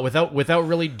now. Without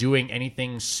really doing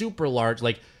anything super large,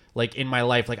 like like in my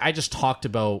life, like I just talked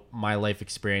about my life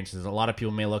experiences. A lot of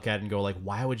people may look at it and go like,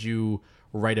 why would you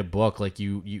write a book? Like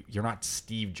you're not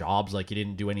Steve Jobs, like you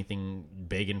didn't do anything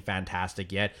big and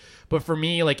fantastic yet. But for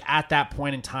me, like at that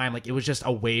point in time, like it was just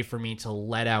a way for me to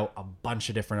let out a bunch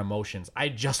of different emotions. I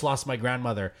just lost my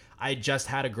grandmother. I just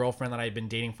had a girlfriend that I had been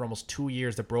dating for almost 2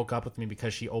 years that broke up with me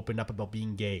because she opened up about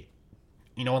being gay.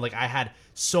 You know, and like I had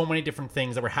so many different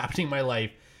things that were happening in my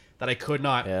life that I could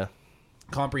not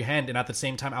comprehend. And at the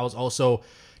same time, I was also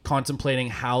contemplating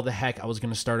how the heck I was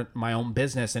going to start my own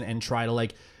business and try to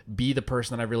like be the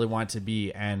person that I really want to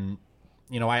be. And,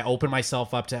 you know, I opened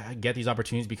myself up to get these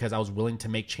opportunities because I was willing to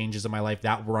make changes in my life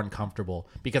that were uncomfortable,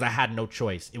 because I had no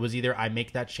choice. It was either I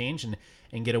make that change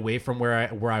and get away from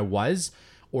where I was,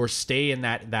 or stay in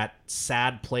that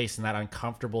sad place, in that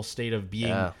uncomfortable state of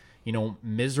being, you know,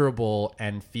 miserable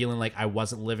and feeling like I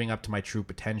wasn't living up to my true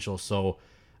potential. So,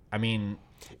 I mean,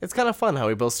 it's kind of fun how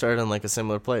we both started in like a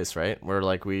similar place, right? Where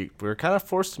like we were kind of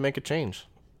forced to make a change,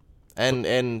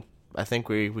 and I think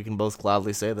we can both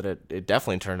gladly say that it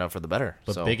definitely turned out for the better.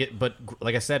 But so. but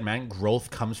like I said, man,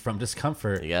 growth comes from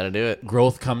discomfort. You got to do it.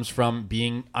 Growth comes from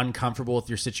being uncomfortable with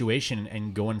your situation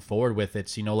and going forward with it.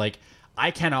 So, you know, like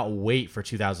I cannot wait for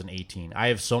 2018. I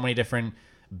have so many different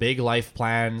big life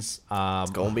plans.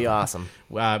 It's gonna be awesome.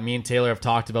 Me and Taylor have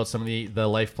talked about some of the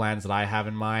life plans that I have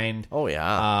in mind. Oh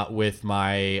yeah. With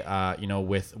my you know,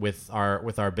 with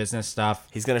our business stuff.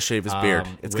 He's gonna shave his beard.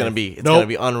 It's gonna be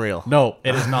unreal. No,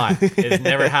 it is not. It is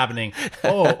never happening.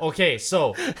 Oh, okay.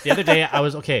 So the other day I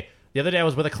was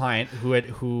with a client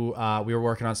who we were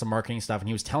working on some marketing stuff, and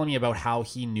he was telling me about how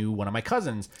he knew one of my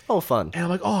cousins. Oh, fun. And I'm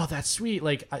like, oh, that's sweet.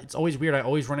 Like, it's always weird. I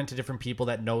always run into different people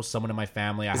that know someone in my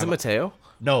family. Is it Mateo?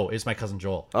 No, it's my cousin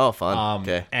Joel. Oh, fun.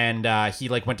 Okay. And he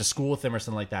like went to school with him or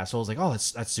something like that. So I was like, oh,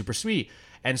 that's super sweet.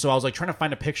 And so I was like trying to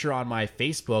find a picture on my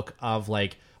Facebook of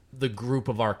like the group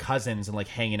of our cousins and like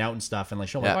hanging out and stuff, and like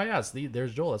showing like, oh yeah,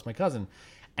 there's Joel. That's my cousin.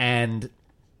 And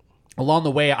along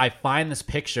the way, I find this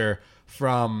picture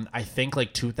from I think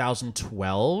like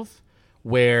 2012,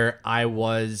 where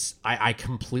I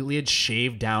completely had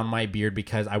shaved down my beard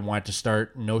because I wanted to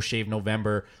start No Shave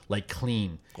November like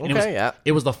clean. And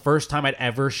it was the first time I'd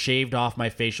ever shaved off my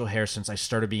facial hair since I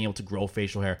started being able to grow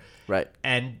facial hair. Right.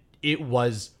 And it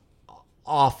was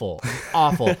awful.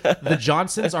 The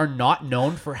Johnsons are not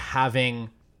known for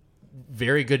having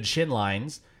very good chin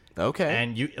lines. Okay.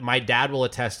 And my dad will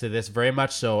attest to this very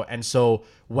much so. And so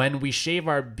when we shave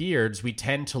our beards, we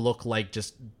tend to look like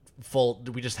just full.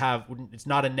 We just have, it's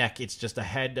not a neck. It's just a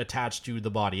head attached to the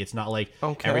body. It's not like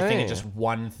everything is just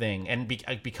one thing. And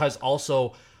because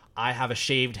also I have a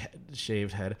shaved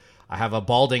head. I have a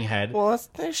balding head. Well,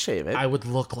 they shave it. I would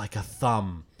look like a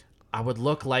thumb. I would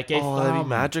look like a thumb. Oh, that'd be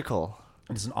magical.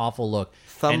 It's an awful look.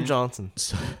 Thumb Johnson.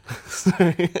 So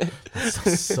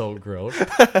gross.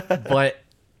 But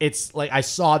it's like I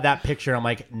saw that picture and I'm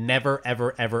like, never,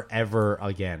 ever, ever, ever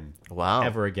again. Wow.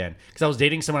 Ever again. Because I was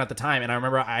dating someone at the time, and I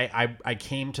remember I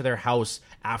came to their house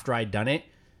after I'd done it.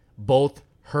 Both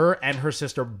her and her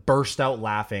sister burst out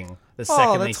laughing the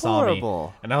second they saw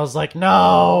me. And I was like,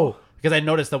 no. Because I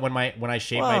noticed that when I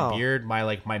shave my beard,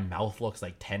 my mouth looks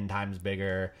like 10 times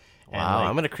bigger. And wow,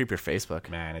 I'm going to creep your Facebook.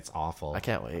 Man, it's awful. I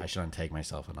can't wait. I should untag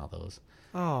myself and all those.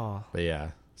 Oh. But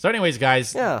yeah. So anyways,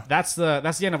 guys, that's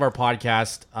the end of our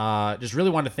podcast. Just really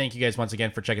wanted to thank you guys once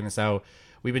again for checking this out.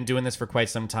 We've been doing this for quite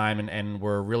some time, and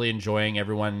we're really enjoying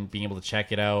everyone being able to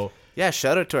check it out. Yeah,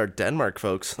 shout out to our Denmark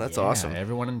folks. That's awesome.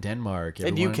 Everyone in Denmark.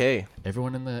 And UK.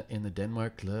 Everyone in the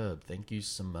Denmark club. Thank you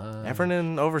so much. Everyone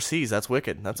in overseas. That's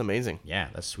wicked. That's amazing. Yeah,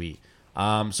 that's sweet.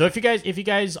 So if you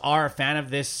guys are a fan of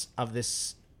this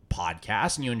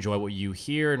podcast and you enjoy what you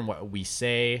hear and what we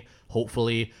say,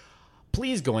 hopefully,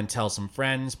 please go and tell some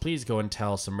friends. Please go and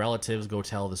tell some relatives. Go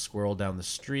tell the squirrel down the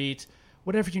street.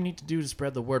 Whatever you need to do to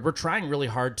spread the word. We're trying really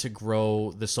hard to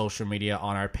grow the social media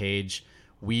on our page.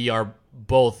 We are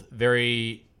both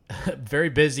very, very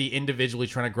busy individually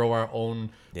trying to grow our own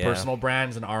personal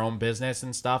brands and our own business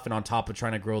and stuff. And on top of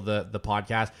trying to grow the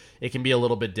podcast, it can be a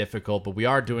little bit difficult, but we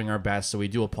are doing our best. So we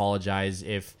do apologize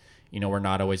if, we're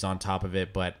not always on top of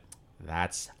it, but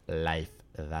that's life.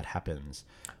 That happens.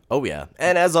 Oh, yeah.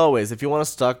 And as always, if you want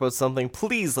us to talk about something,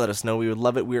 please let us know. We would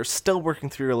love it. We are still working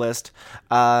through your list.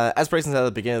 As Bryson said at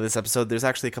the beginning of this episode, there's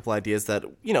actually a couple ideas that,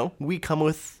 we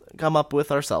come up with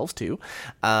ourselves, too.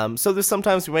 So there's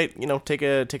sometimes we might, take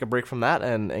a break from that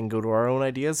and go to our own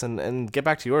ideas and get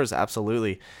back to yours.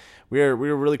 Absolutely. We're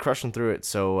really crushing through it.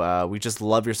 So we just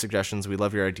love your suggestions. We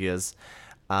love your ideas.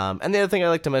 And the other thing I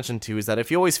like to mention too is that if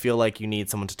you always feel like you need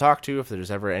someone to talk to, if there's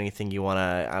ever anything you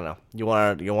wanna, I don't know, you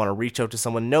wanna reach out to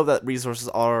someone, know that resources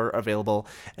are available,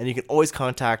 and you can always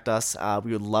contact us.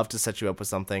 We would love to set you up with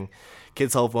something.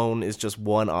 Kids Cell Phone is just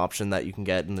one option that you can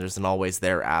get, and there's an Always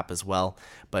There app as well.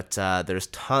 But there's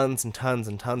tons and tons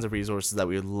and tons of resources that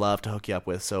we would love to hook you up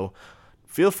with. So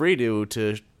feel free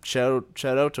to shout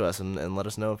out to us and let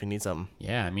us know if you need something.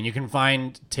 Yeah, I mean, you can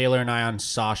find Taylor and I on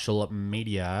social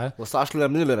media.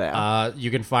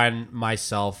 You can find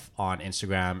myself on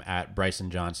Instagram at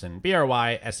Bryson Johnson,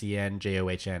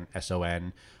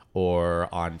 BrysenJohnson, or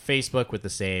on Facebook with the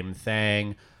same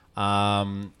thing.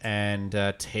 And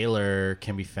Taylor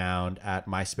can be found at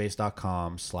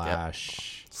myspace.com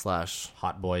 /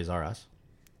 hotboysrus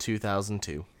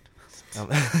 2002.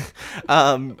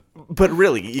 But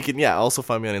really, you can also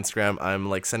find me on Instagram. I'm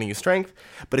like sending you strength,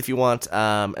 but if you want,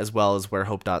 as well as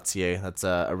wherehope.ca, that's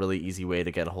a really easy way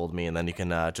to get a hold of me. And then you can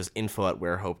just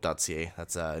info@wherehope.ca.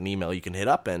 That's an email you can hit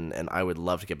up, and I would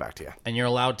love to get back to you. And you're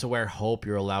allowed to wear hope,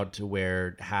 you're allowed to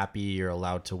wear happy, you're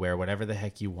allowed to wear whatever the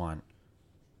heck you want,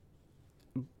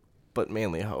 but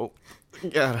mainly hope.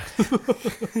 Yeah.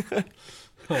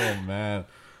 Oh man,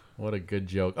 what a good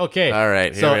joke. Okay. All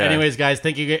right. So anyways, guys,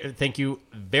 thank you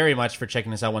very much for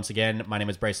checking us out once again. My name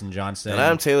is Bryson Johnson. And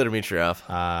I'm Taylor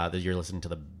Dimitrov. You're listening to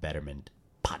the Betterment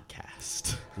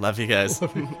Podcast. Love you guys.